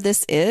all of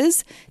this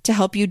is to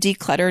help you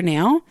declutter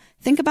now.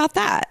 Think about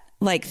that.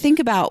 Like, think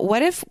about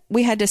what if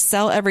we had to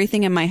sell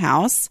everything in my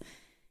house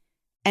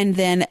and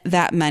then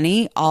that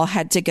money all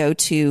had to go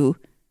to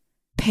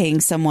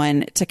paying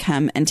someone to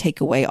come and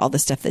take away all the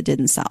stuff that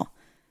didn't sell.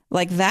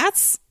 Like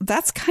that's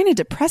kind of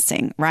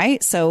depressing,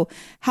 right? So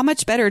how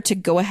much better to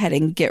go ahead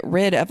and get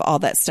rid of all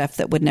that stuff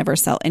that would never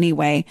sell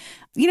anyway.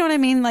 You know what I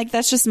mean? Like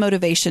that's just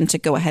motivation to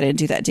go ahead and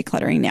do that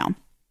decluttering now.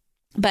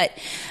 But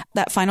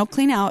that final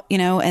clean out,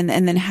 and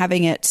then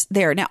having it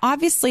there. Now,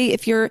 obviously,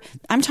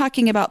 I'm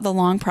talking about the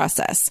long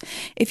process.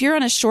 If you're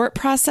on a short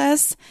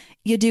process,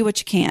 you do what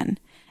you can.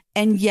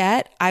 And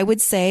yet I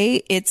would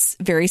say it's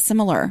very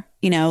similar,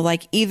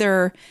 like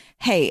either,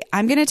 hey,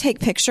 I'm going to take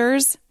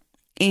pictures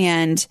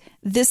and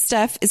this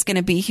stuff is going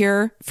to be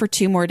here for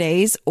 2 more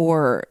days,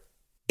 or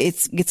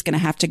it's going to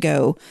have to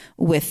go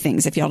with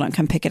things if y'all don't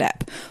come pick it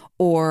up.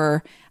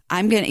 Or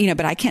I'm going to,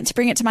 but I can't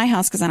bring it to my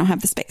house because I don't have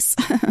the space.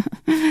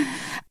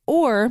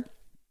 Or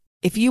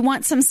if you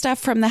want some stuff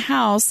from the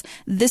house,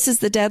 this is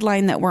the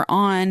deadline that we're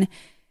on.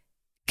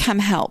 Come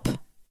help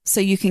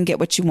so you can get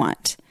what you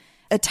want.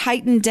 A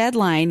tightened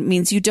deadline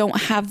means you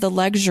don't have the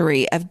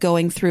luxury of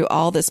going through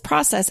all this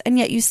process, and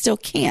yet you still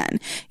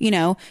can.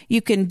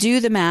 You can do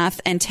the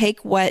math and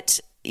take what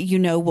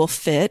will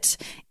fit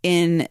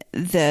in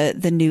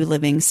the new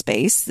living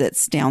space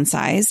that's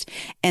downsized,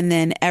 and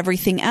then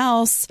everything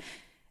else,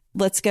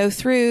 let's go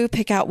through,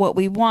 pick out what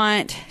we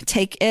want,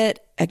 take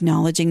it,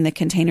 acknowledging the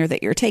container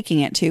that you're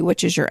taking it to,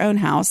 which is your own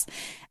house,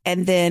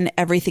 and then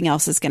everything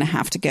else is going to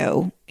have to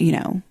go,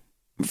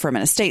 from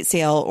an estate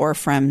sale or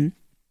from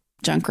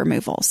junk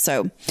removal.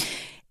 So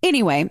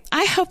anyway,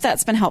 I hope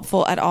that's been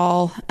helpful at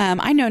all.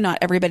 I know not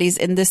everybody's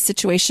in this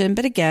situation,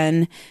 but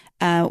again,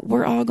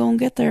 we're all going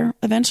to get there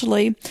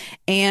eventually.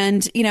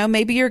 And,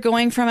 maybe you're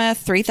going from a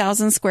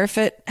 3,000 square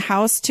foot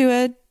house to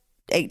a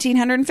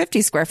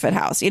 1,850 square foot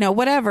house,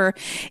 whatever.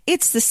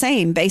 It's the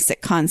same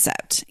basic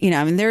concept.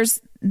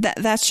 There's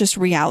that's just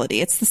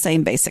reality. It's the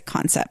same basic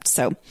concept.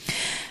 So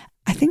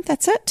I think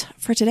that's it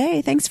for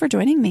today. Thanks for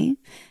joining me.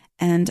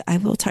 And I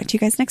will talk to you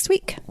guys next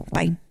week.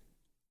 Bye.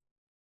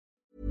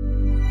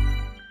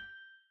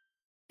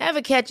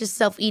 Ever catch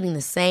yourself eating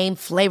the same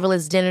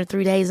flavorless dinner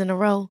 3 days in a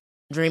row?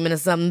 Dreaming of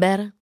something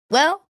better?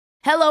 Well,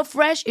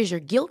 HelloFresh is your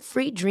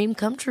guilt-free dream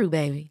come true,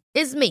 baby.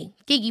 It's me,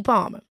 Keke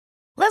Palmer.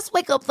 Let's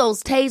wake up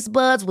those taste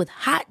buds with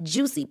hot,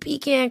 juicy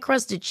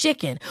pecan-crusted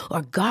chicken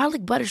or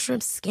garlic butter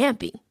shrimp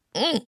scampi.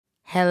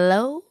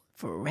 Hello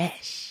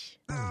Fresh.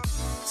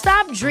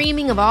 Stop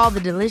dreaming of all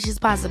the delicious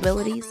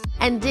possibilities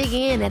and dig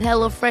in at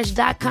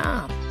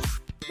HelloFresh.com.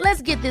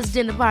 Let's get this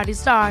dinner party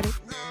started.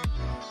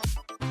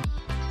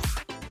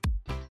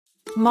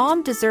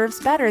 Mom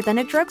deserves better than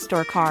a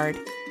drugstore card.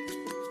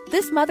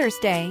 This Mother's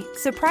Day,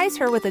 surprise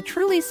her with a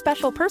truly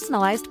special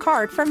personalized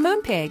card from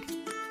Moonpig.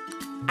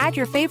 Add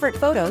your favorite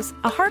photos,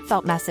 a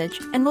heartfelt message,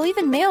 and we'll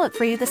even mail it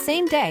for you the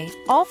same day,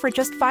 all for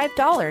just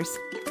 $5.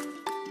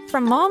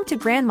 From mom to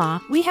grandma,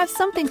 we have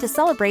something to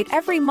celebrate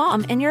every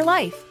mom in your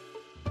life.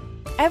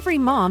 Every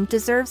mom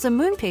deserves a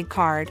Moonpig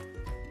card.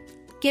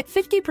 Get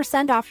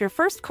 50% off your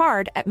first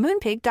card at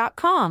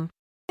moonpig.com.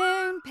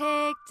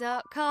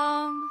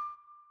 Moonpig.com.